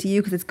one's going to go to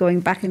you because it's going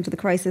back into the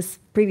crisis,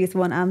 previous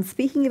one.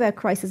 Speaking about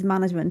crisis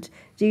management,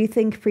 do you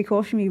think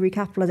precautionary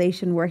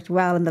recapitalisation worked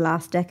well in the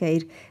last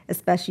decade,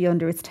 especially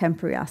under its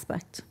temporary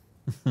aspect?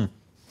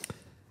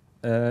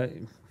 And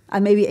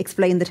maybe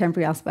explain the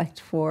temporary aspect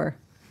for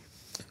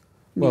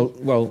me.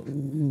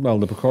 Well,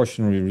 the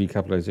precautionary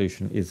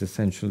recapitalisation is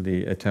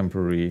essentially a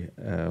temporary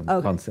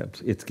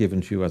concept. It's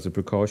given to you as a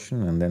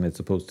precaution, and then it's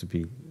supposed to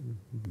be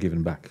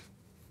given back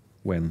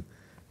when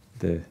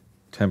the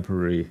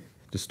temporary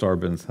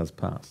disturbance has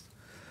passed.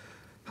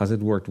 Has it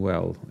worked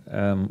well?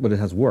 Well, it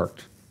has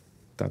worked,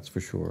 that's for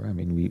sure. I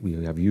mean,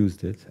 we have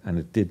used it, and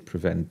it did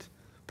prevent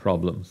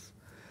problems.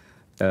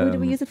 Who did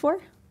we use it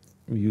for?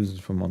 We used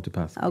it for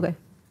Montepaschi. Okay.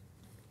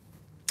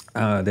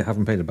 They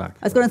haven't paid it back.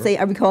 I was going to say,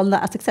 are we calling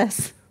that a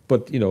success?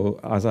 But, you know,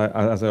 as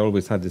I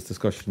always had this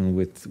discussion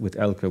with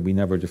Elke, we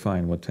never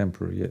define what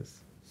temporary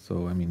is.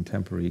 So, I mean,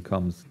 temporary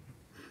comes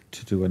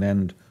to an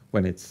end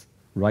when it's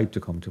right to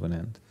come to an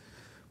end.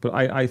 But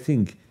I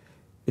think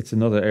it's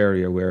another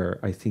area where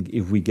I think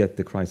if we get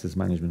the crisis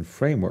management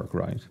framework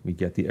right, we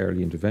get the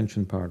early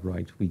intervention part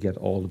right, we get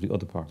all of the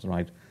other parts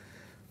right,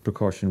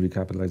 precautionary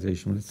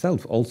recapitalisation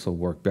itself also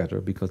worked better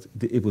because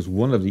it was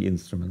one of the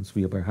instruments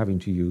we were having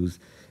to use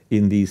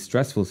in these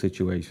stressful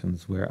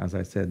situations where, as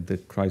I said, the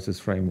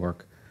crisis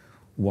framework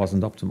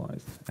wasn't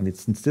optimised, and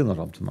it's still not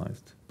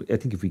optimised. But I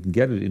think if we can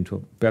get it into a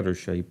better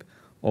shape,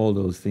 all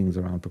those things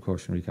around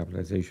precautionary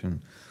recapitalisation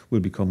will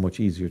become much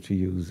easier to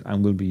use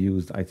and will be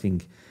used, I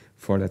think,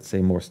 for, let's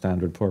say, more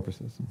standard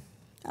purposes.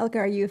 Elke,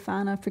 are you a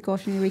fan of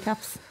precautionary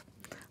recaps?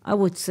 I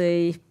would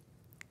say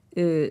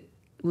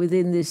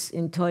within this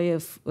entire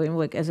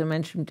framework, as I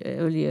mentioned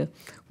earlier,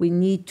 we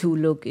need to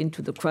look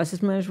into the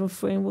crisis management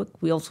framework.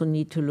 We also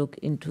need to look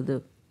into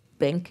the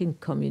banking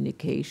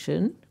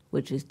communication,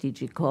 which is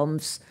DG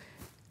Com's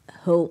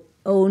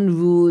own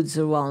rules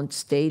around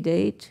state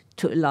aid,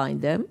 to align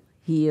them.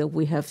 Here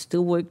we have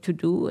still work to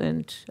do,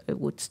 and I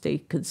would stay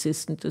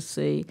consistent to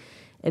say,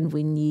 and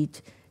we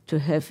need to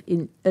have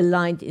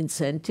aligned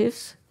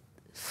incentives.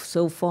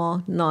 So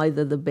far,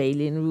 neither the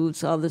bail-in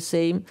rules are the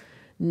same,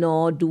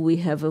 nor do we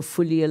have a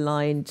fully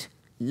aligned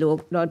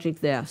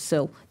logic there.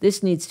 So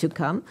this needs to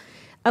come.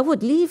 I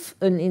would leave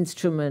an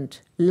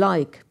instrument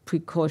like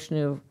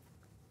precautionary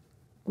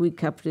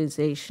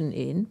recapitalization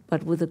in,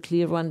 but with a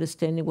clear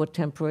understanding what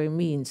temporary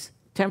means.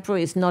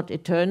 Temporary is not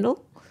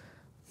eternal.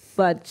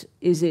 But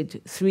is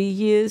it 3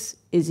 years?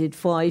 Is it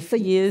 5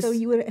 years? So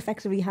you would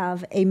effectively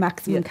have a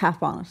maximum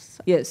cap on it?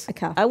 Yes. A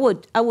cap. I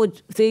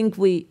would think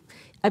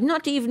I'm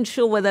not even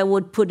sure whether I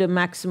would put a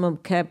maximum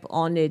cap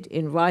on it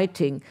in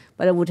writing,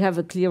 but I would have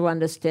a clear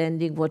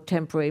understanding what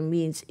temporary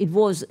means. It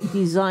was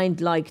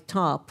designed like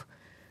TARP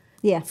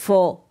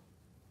for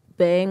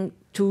bank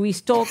to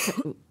restore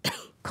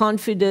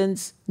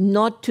confidence,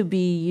 not to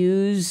be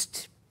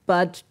used,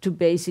 but to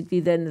basically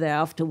then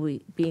thereafter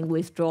being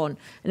withdrawn.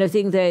 And I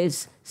think there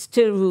is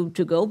still room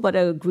to go, but I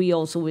agree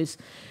also with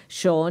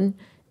Sean,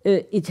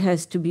 it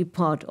has to be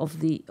part of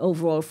the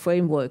overall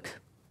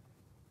framework.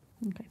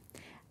 Okay.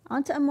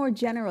 On to a more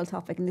general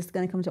topic, and this is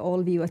going to come to all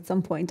of you at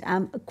some point.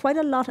 Quite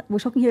a lot, we're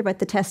talking here about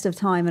the test of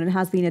time, and it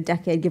has been a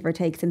decade, give or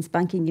take, since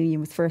banking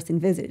union was first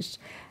envisaged.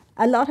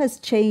 A lot has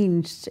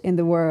changed in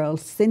the world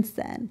since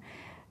then.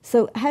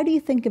 So how do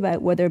you think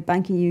about whether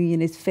banking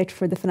union is fit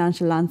for the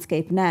financial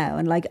landscape now?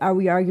 And are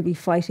we arguably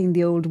fighting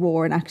the old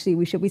war, and actually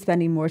we should be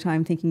spending more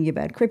time thinking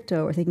about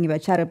crypto or thinking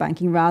about shadow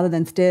banking rather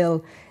than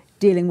still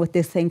dealing with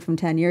this thing from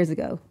 10 years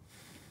ago?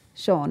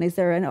 Sean, is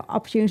there an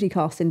opportunity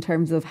cost in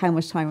terms of how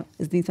much time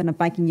is being spent on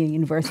banking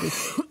union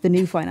versus the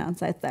new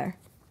finance out there?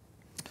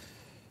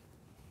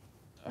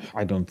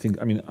 I don't think,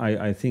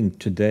 I think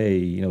today,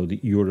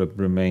 Europe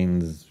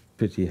remains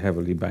pretty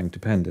heavily bank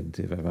dependent,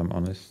 if I'm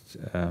honest,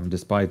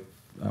 despite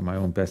my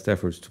own best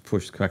efforts to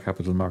push the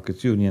Capital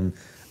Markets Union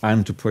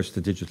and to push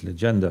the digital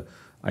agenda.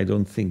 I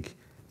don't think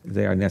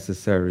they are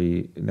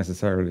necessarily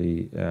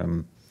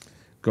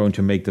going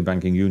to make the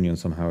banking union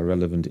somehow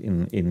irrelevant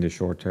in the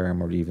short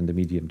term or even the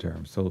medium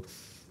term. So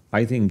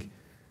I think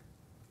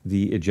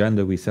the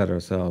agenda we set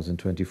ourselves in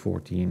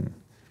 2014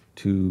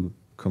 to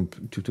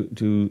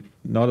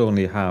not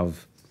only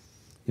have,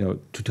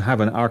 to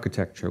have an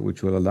architecture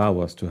which will allow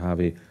us to have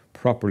a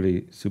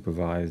properly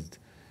supervised,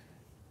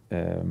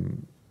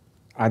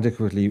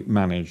 adequately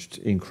managed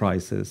in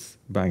crisis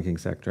banking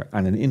sector,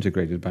 and an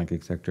integrated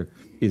banking sector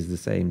is the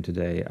same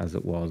today as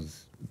it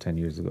was 10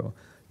 years ago.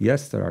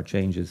 Yes, there are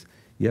changes.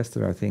 Yes,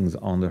 there are things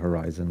on the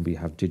horizon. We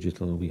have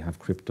digital, we have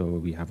crypto,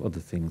 we have other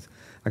things.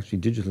 Actually,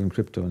 digital and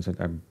crypto are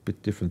a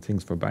bit different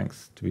things for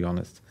banks, to be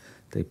honest.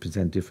 They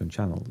present different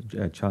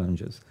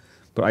challenges.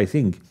 But I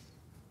think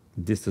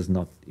this does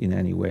not in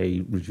any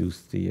way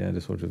reduce the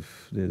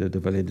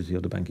validity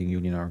of the banking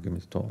union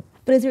argument at all.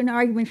 But is there an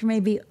argument for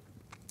maybe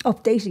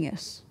updating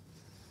it?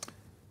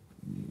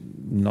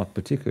 Not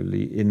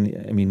particularly.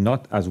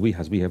 Not as we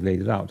have laid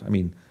it out.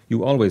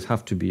 You always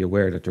have to be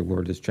aware that the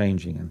world is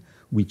changing, and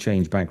we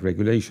change bank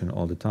regulation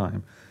all the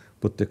time.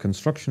 But the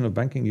construction of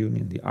banking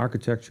union, the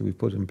architecture we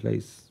put in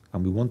place,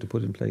 and we want to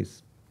put in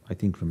place, I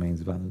think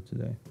remains valid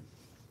today.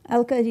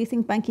 Elke, do you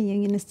think banking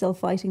union is still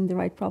fighting the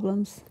right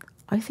problems?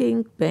 I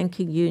think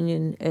banking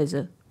union as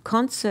a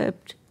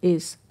concept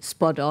is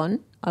spot on.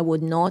 I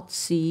would not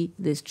see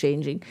this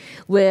changing.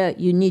 Where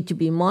you need to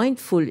be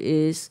mindful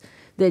is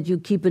that you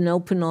keep an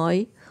open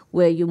eye,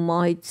 where you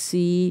might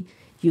see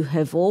you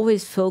have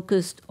always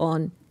focused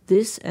on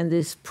this and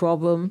this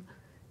problem.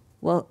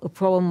 Well, a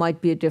problem might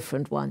be a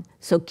different one.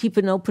 So keep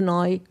an open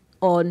eye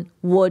on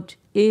what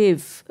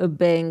if a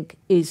bank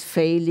is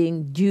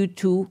failing due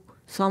to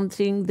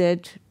something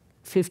that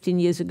 15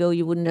 years ago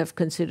you wouldn't have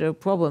considered a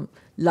problem,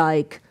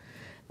 like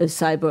a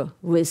cyber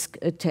risk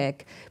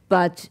attack.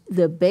 But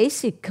the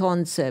basic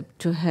concept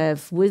to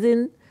have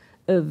within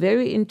a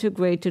very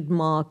integrated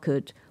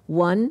market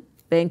one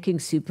banking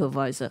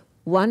supervisor,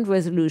 one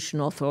resolution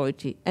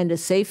authority, and a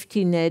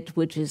safety net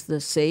which is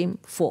the same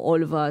for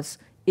all of us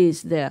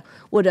is there.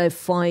 What I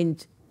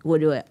find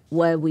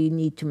where we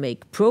need to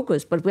make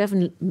progress, but we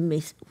haven't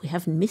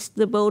missed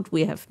the boat.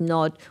 We're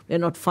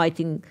not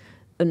fighting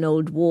an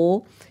old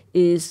war,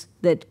 is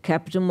that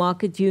capital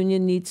market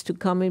union needs to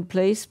come in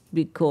place,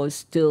 because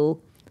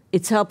still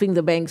it's helping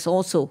the banks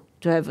also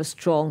to have a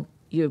strong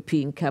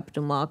European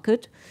capital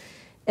market.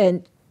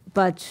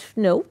 But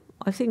no,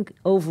 I think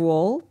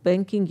overall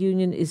banking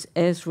union is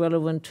as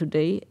relevant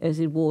today as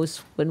it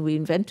was when we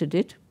invented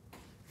it.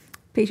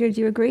 Peter,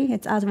 do you agree?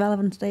 It's as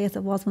relevant today as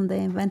it was when they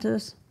invented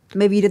it?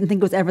 Maybe you didn't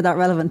think it was ever that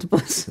relevant,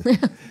 but...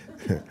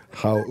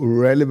 How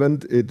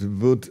relevant it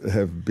would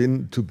have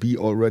been to be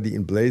already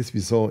in place, we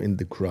saw in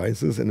the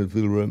crisis, and it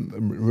will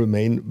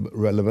remain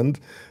relevant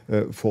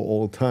for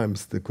all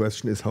times. The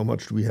question is, how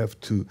much do we have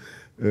to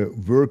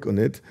work on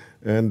it?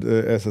 And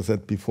as I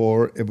said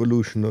before,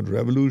 evolution, not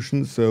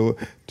revolution. So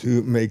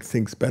to make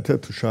things better,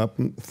 to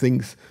sharpen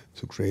things,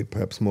 to create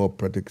perhaps more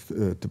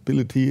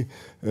predictability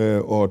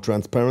or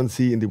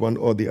transparency in the one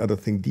or the other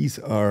thing. These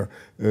are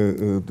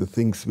the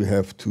things we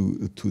have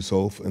to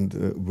solve and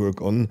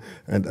work on.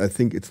 And I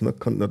think it's not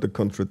a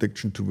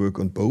contradiction to work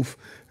on both,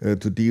 to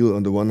deal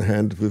on the one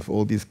hand with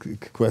all these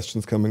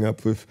questions coming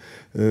up with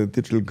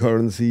digital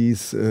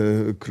currencies,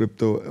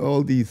 crypto,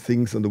 all these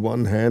things on the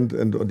one hand,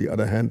 and on the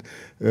other hand,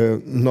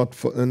 not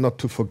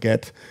to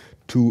forget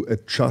to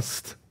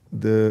adjust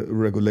the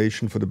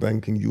regulation for the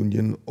banking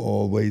union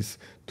always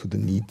to the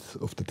needs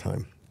of the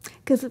time.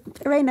 Because,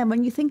 Irene,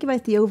 when you think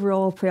about the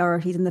overall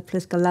priorities in the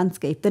political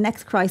landscape, the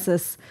next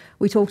crisis,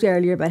 we talked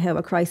earlier about how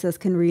a crisis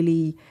can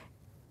really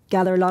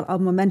gather a lot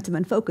of momentum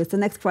and focus. The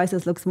next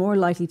crisis looks more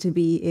likely to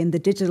be in the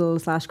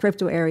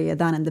digital/crypto area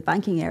than in the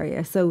banking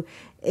area. So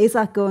is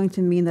that going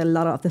to mean that a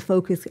lot of the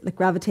focus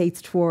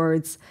gravitates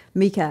towards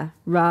MiCA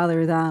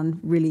rather than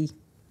really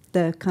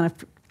the kind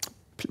of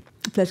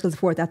political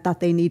support that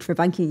they need for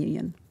banking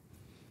union?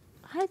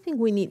 I think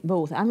we need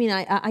both.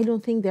 I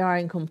don't think they are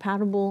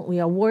incompatible. We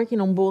are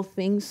working on both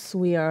things.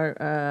 We are,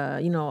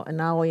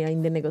 now we are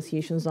in the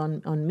negotiations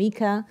on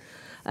MiCA.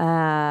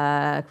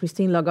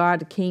 Christine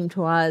Lagarde came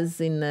to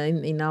us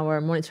in our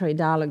monetary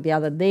dialogue the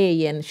other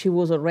day, and she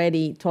was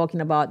already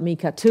talking about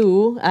MiCA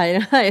too,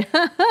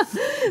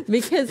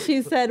 because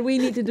she said we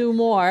need to do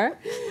more.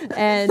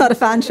 And not a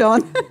fan,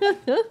 Sean.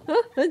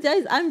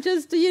 I'm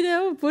just,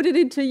 put it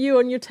into you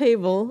on your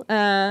table,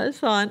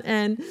 Sean,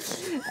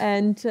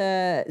 and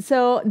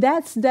so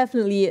that's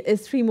definitely a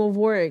stream of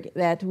work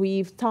that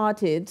we've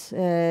started.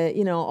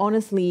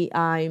 Honestly,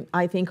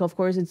 I think, of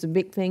course, it's a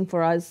big thing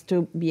for us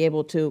to be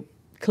able to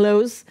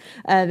close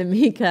the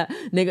MiCA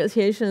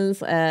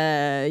negotiations.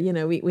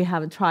 We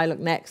have a trilogue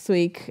next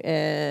week,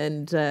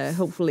 and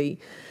hopefully.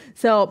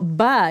 So,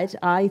 but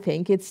I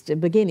think it's the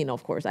beginning,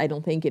 of course. I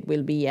don't think it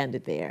will be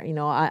ended there.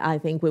 I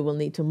think we will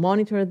need to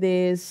monitor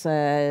this.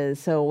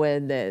 So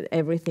when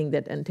everything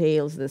that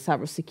entails the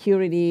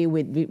cybersecurity,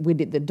 we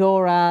did the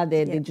DORA,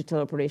 the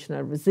digital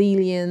operational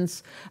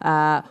resilience.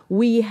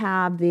 We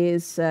have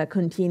this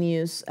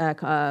continuous,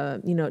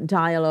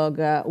 dialogue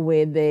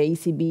with the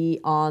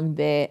ECB on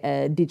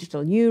the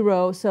digital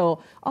euro.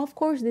 So, of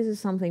course, this is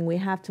something we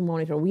have to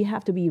monitor. We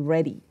have to be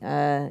ready,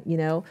 but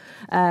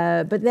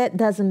that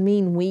doesn't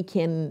mean we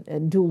can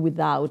do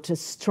without a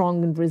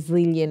strong and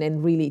resilient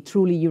and really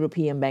truly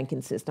European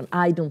banking system.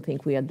 I don't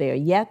think we are there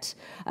yet.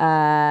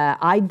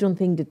 I don't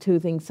think the two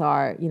things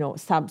are,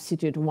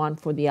 substitute one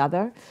for the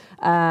other.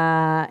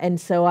 And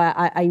so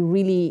I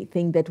really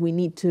think that we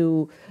need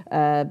to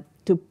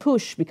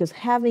push, because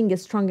having a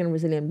strong and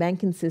resilient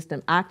banking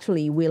system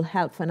actually will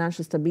help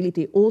financial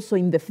stability also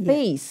in the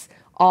face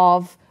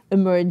of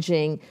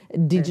emerging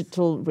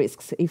digital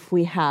risks. If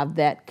we have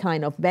that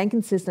kind of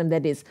banking system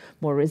that is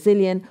more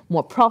resilient,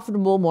 more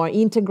profitable, more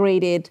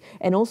integrated,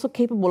 and also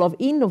capable of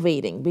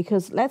innovating,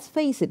 because let's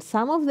face it,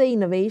 some of the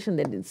innovation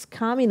that is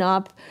coming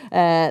up,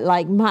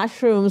 like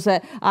mushrooms,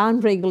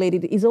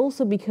 unregulated, is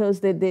also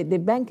because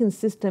the banking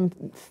system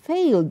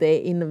failed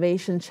the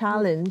innovation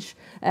challenge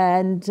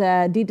and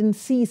didn't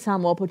see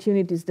some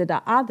opportunities that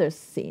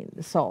others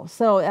saw.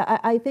 So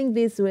I think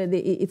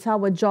it's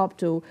our job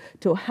to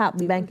help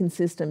the banking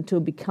system to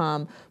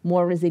become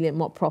more resilient,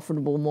 more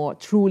profitable, more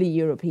truly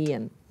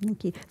European.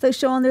 Thank you. So,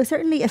 Sean, there's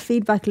certainly a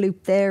feedback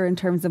loop there in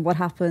terms of what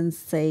happens,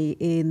 say,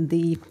 in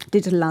the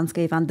digital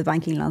landscape and the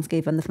banking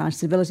landscape and the financial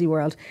stability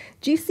world.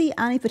 Do you see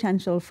any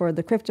potential for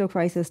the crypto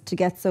crisis to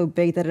get so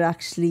big that it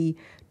actually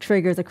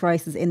triggers a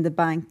crisis in the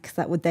banks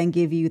that would then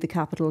give you the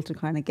capital to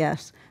kind of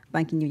get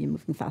banking union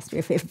moving faster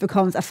if it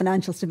becomes a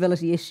financial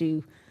stability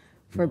issue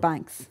for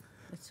banks?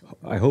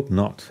 I hope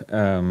not.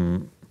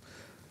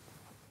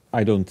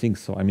 I don't think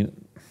so. I mean,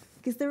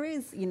 because there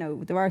is,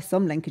 there are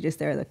some linkages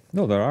there.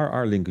 No, there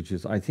are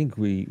linkages. I think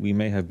we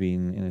may have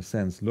been, in a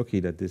sense, lucky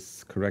that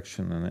this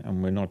correction,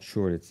 and we're not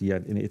sure it's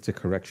a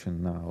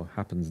correction now,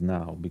 happens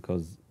now,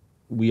 because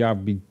we are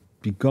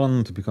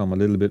begun to become a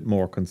little bit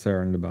more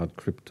concerned about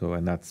crypto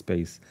and that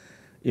space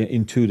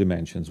in two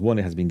dimensions. One,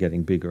 it has been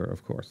getting bigger,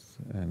 of course,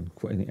 and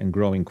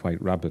growing quite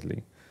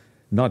rapidly.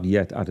 Not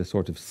yet at a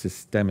sort of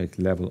systemic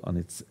level on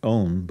its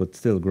own, but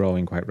still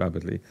growing quite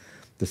rapidly.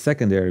 The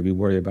second area we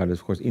worry about is,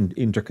 of course,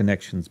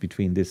 interconnections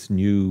between this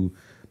new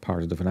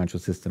part of the financial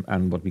system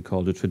and what we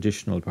call the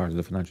traditional part of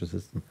the financial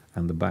system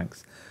and the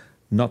banks.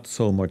 Not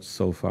so much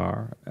so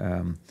far.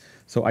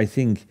 So I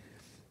think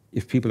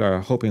if people are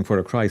hoping for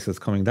a crisis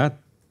coming that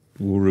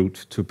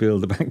route to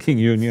build a banking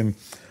union,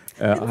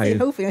 I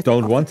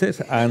don't want it,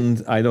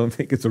 and I don't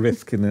think it's a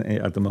risk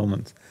at the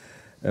moment.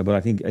 But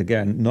I think,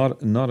 again,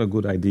 not a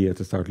good idea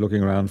to start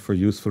looking around for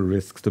useful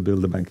risks to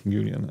build a banking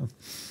union.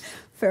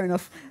 Fair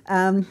enough.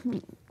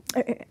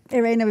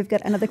 Irene, we've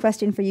got another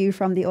question for you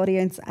from the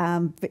audience,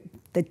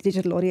 the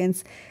digital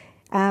audience.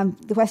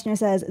 The questioner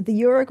says, the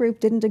Eurogroup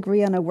didn't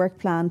agree on a work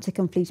plan to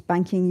complete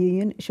banking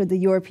union. Should the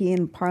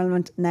European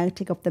Parliament now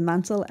take up the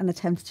mantle and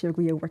attempt to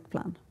agree a work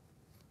plan?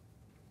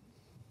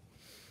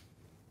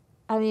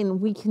 I mean,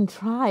 we can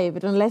try,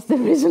 but unless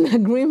there is an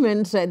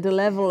agreement at the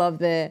level of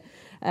the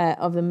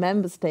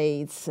member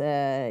states,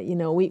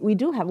 we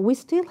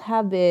still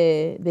have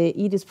the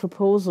EDIS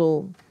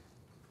proposal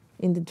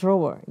in the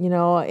drawer.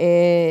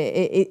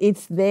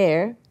 It's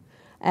there,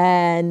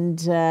 and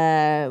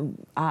I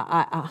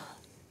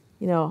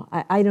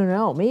don't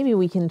know. Maybe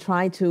we can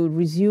try to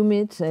resume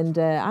it, and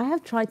I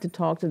have tried to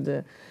talk to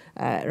the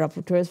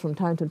rapporteurs from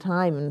time to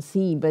time and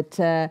see. But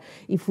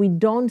if we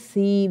don't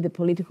see the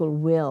political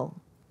will,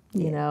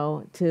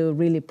 to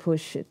really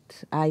push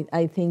it,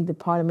 I think the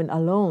Parliament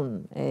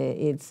alone,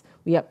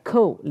 we are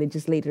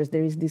co-legislators.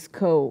 There is this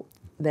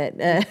that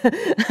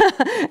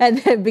at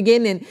the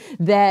beginning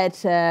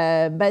that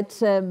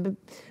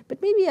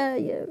but maybe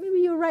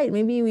you're right.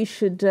 Maybe we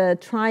should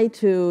try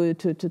to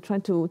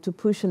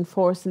push and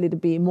force a little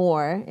bit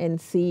more and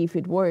see if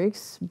it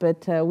works.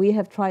 But we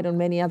have tried on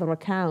many other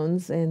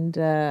accounts and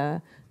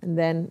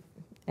then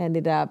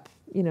ended up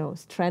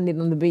stranded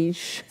on the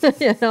beach.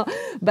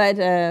 But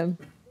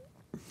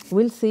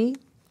we'll see.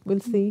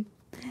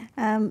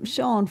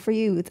 Sean, for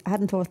you, I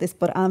hadn't thought this,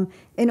 but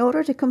in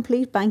order to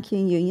complete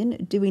banking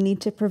union, do we need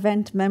to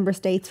prevent member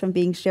states from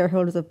being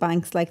shareholders of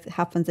banks like it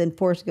happens in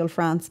Portugal,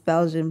 France,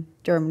 Belgium,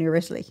 Germany or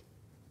Italy?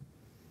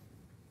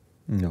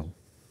 No.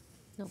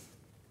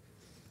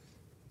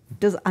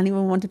 Does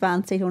anyone want to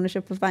ban state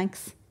ownership of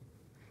banks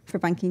for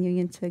banking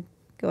union to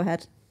go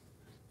ahead?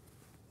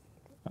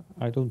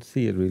 I don't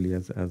see it really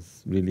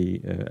as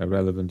really a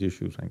relevant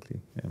issue,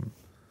 frankly.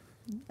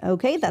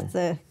 Okay, that's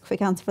a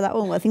quick answer for that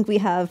one. Well, I think we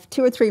have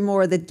 2 or 3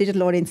 more. The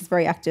digital audience is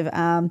very active.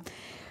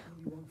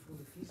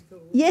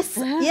 Yes,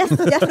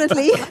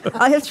 definitely.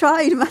 I have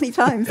tried many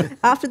times.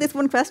 After this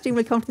one question,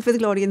 we'll come to the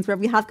physical audience where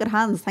we have got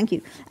hands. Thank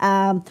you.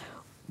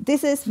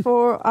 This is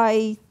for,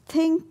 I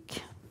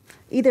think,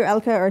 either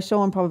Elke or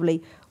Sean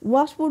probably.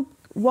 What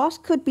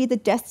could be the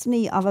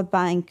destiny of a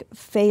bank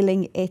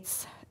failing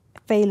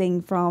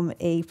from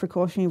a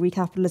precautionary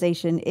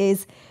recapitalisation?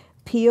 Is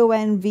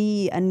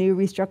PONV a new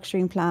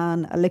restructuring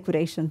plan, a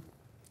liquidation?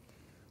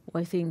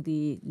 Well, I think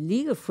the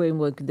legal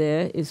framework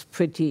there is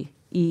pretty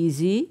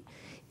easy.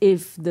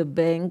 if the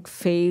bank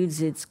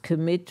fails its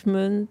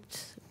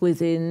commitment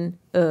within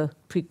a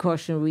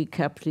precautionary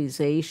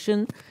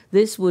capitalization,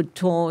 this would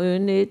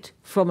turn it,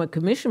 from a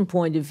Commission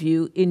point of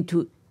view,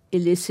 into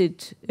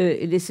illicit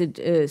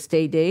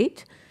state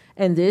aid,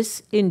 and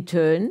this, in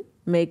turn,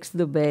 makes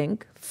the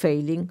bank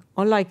failing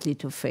or likely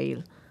to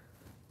fail.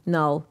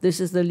 Now, this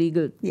is the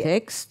legal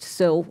text,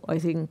 so I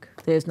think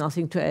there's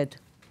nothing to add.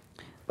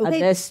 Okay.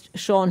 Unless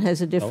Sean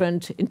has a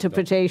different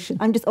interpretation.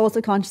 I'm just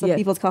also conscious of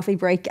people's coffee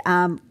break.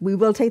 We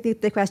will take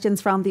the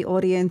questions from the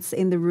audience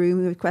in the room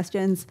who have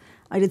questions.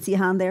 I did see a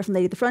hand there from the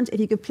lady at the front. If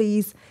you could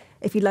please,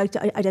 if you'd like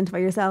to identify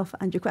yourself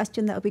and your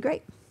question, that would be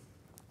great.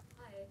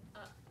 Hi,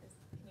 can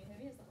you hear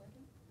me? Is that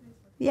working?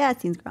 Yeah, it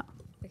seems great.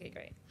 Okay,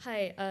 great.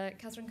 Hi,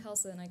 Catherine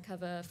Carlson. I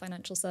cover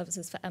financial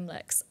services for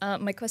MLEX.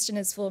 My question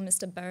is for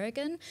Mr.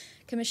 Berrigan.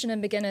 Commissioner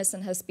McGuinness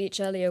in her speech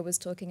earlier was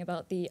talking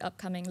about the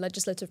upcoming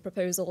legislative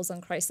proposals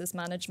on crisis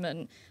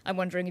management. I'm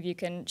wondering if you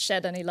can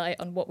shed any light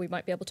on what we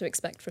might be able to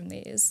expect from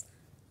these.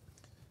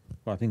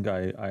 Well, I think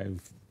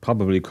I've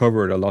probably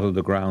covered a lot of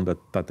the ground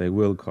that they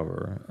will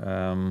cover.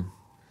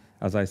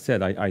 As I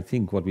said, I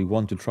think what we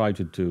want to try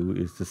to do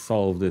is to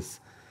solve this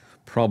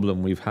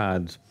problem we've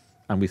had,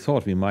 and we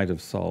thought we might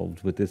have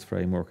solved with this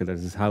framework, that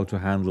is how to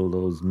handle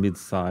those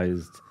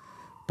mid-sized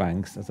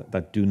banks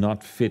that do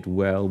not fit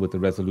well with the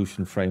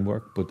resolution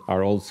framework, but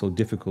are also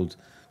difficult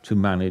to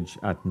manage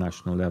at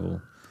national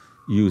level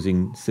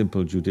using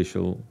simple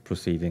judicial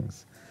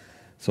proceedings.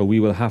 So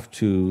we will have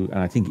to, and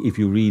I think if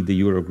you read the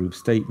Eurogroup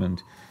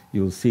statement,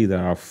 you'll see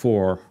there are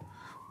 4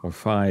 or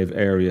 5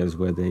 areas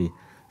where they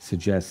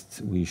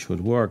suggest we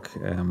should work.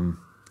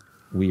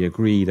 We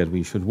agree that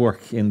we should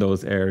work in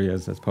those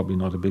areas. That's probably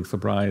not a big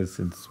surprise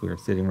since we're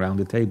sitting around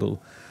the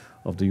table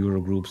of the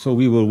Eurogroup. So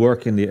we will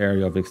work in the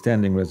area of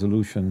extending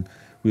resolution.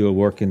 We will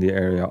work in the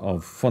area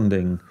of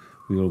funding.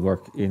 We will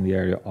work in the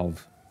area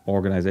of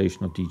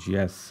organization of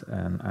DGS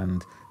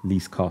and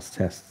least cost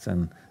tests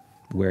and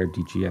where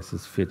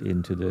DGSs fit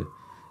into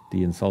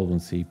the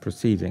insolvency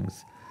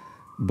proceedings.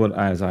 But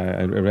as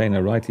Irene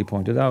rightly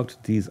pointed out,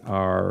 these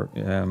are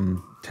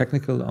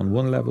technical on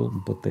one level,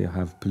 but they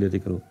have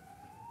political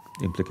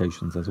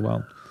implications as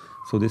well.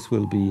 So this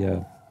will be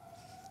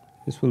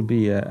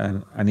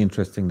an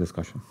interesting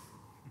discussion.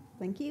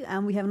 Thank you.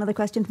 And we have another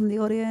question from the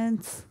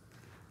audience.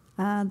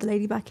 The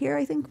lady back here,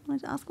 I think,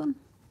 wanted to ask one.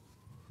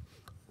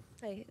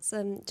 Hi, it's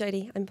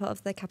Jodie. I'm part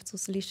of the Capital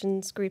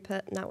Solutions Group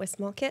at NatWest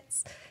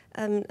Markets.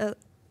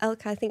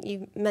 Elke, I think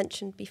you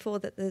mentioned before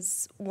that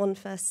there's one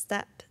first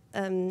step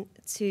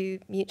to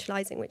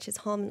mutualising, which is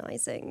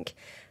harmonising.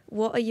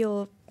 What are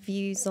your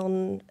views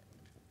on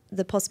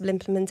the possible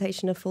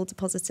implementation of full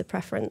depositor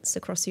preference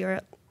across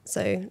Europe?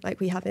 So like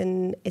we have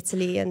in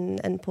Italy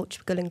and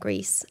Portugal and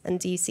Greece. And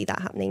do you see that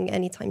happening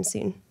anytime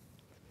soon?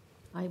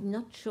 I'm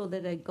not sure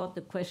that I got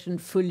the question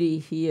fully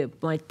here.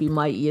 Might be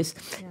my ears.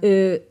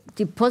 Yeah.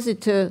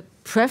 Depositor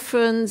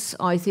preference,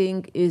 I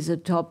think, is a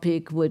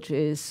topic which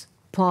is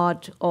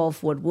part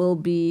of what will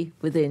be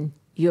within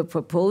your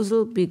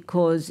proposal,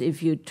 because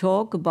if you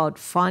talk about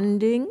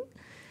funding,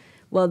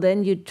 well,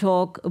 then you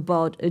talk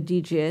about a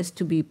DGS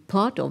to be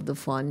part of the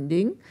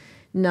funding.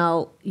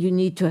 Now, you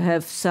need to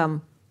have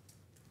some,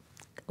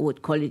 I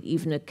would call it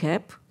even a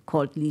cap,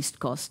 called least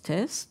cost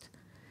test.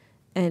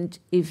 And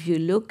if you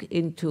look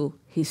into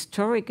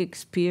historic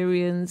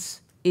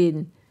experience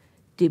in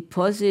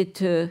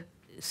depositor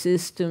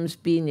systems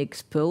being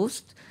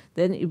exposed,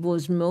 then it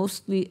was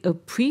mostly a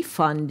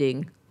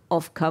pre-funding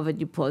of covered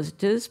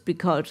depositors,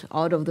 because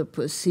out of the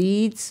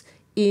proceeds,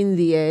 in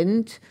the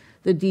end,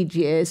 the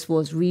DGS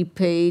was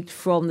repaid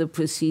from the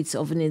proceeds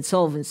of an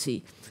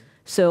insolvency.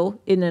 So,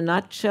 in a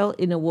nutshell,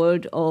 in a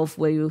world of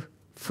where you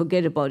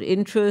forget about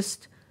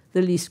interest,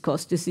 the least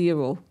cost is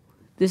 0.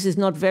 This is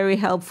not very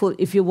helpful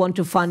if you want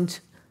to fund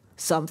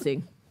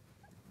something.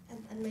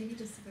 And maybe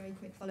just a very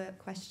quick follow-up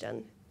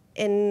question.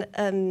 In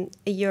a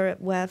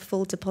Europe where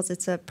full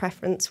depositor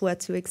preference were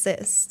to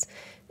exist,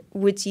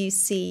 would you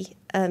see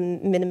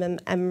minimum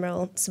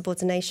MREL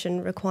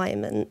subordination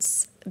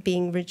requirements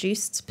being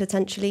reduced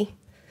potentially?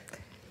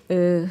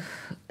 The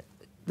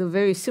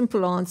very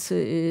simple answer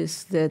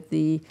is that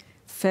the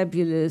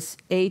fabulous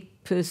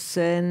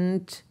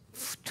 8%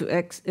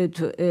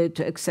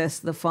 to access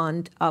the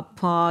fund are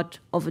part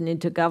of an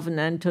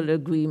intergovernmental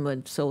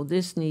agreement. So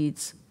this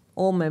needs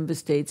all member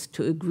states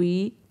to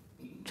agree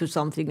to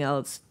something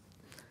else.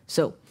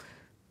 So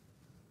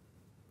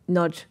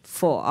not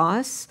for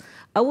us.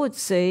 I would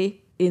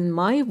say, in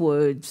my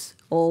words,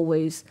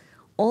 always,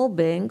 all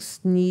banks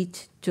need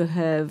to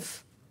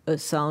have a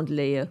sound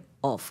layer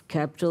of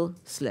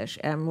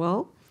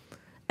capital/MREL.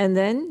 And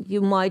then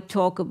you might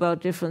talk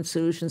about different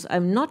solutions.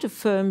 I'm not a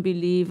firm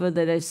believer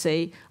that I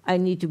say I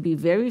need to be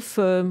very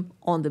firm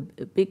on the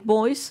big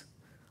boys.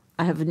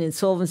 I have an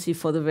insolvency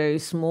for the very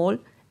small.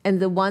 And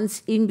the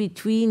ones in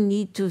between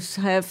need to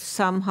have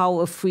somehow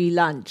a free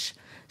lunch.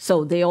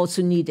 So they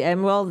also need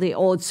MREL. They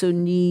also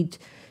need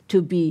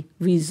to be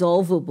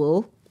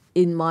resolvable,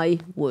 in my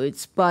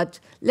words. But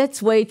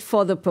let's wait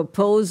for the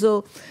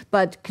proposal.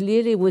 But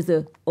clearly with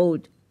the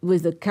old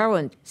with the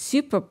current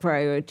super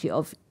priority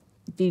of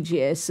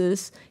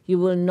DGSs, you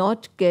will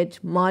not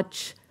get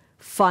much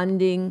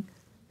funding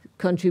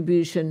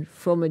contribution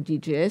from a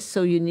DGS.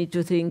 So you need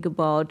to think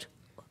about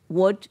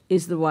what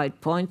is the right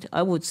point.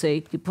 I would say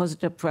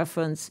depositor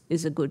preference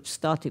is a good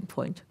starting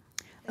point.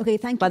 Okay,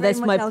 thank you. But that's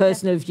my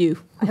personal view.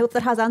 I hope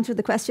that has answered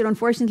the question.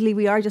 Unfortunately,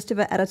 we are just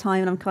about out of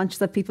time, and I'm conscious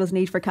of people's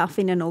need for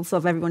caffeine and also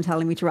of everyone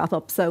telling me to wrap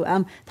up.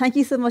 So thank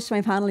you so much to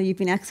my panel. You've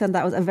been excellent.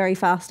 That was a very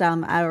fast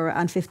hour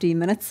and 15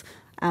 minutes.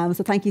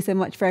 So thank you so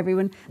much for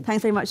everyone.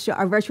 Thanks very much to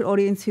our virtual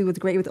audience who was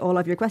great with all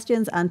of your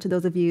questions, and to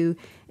those of you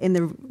in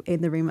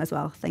the room as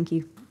well. Thank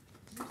you.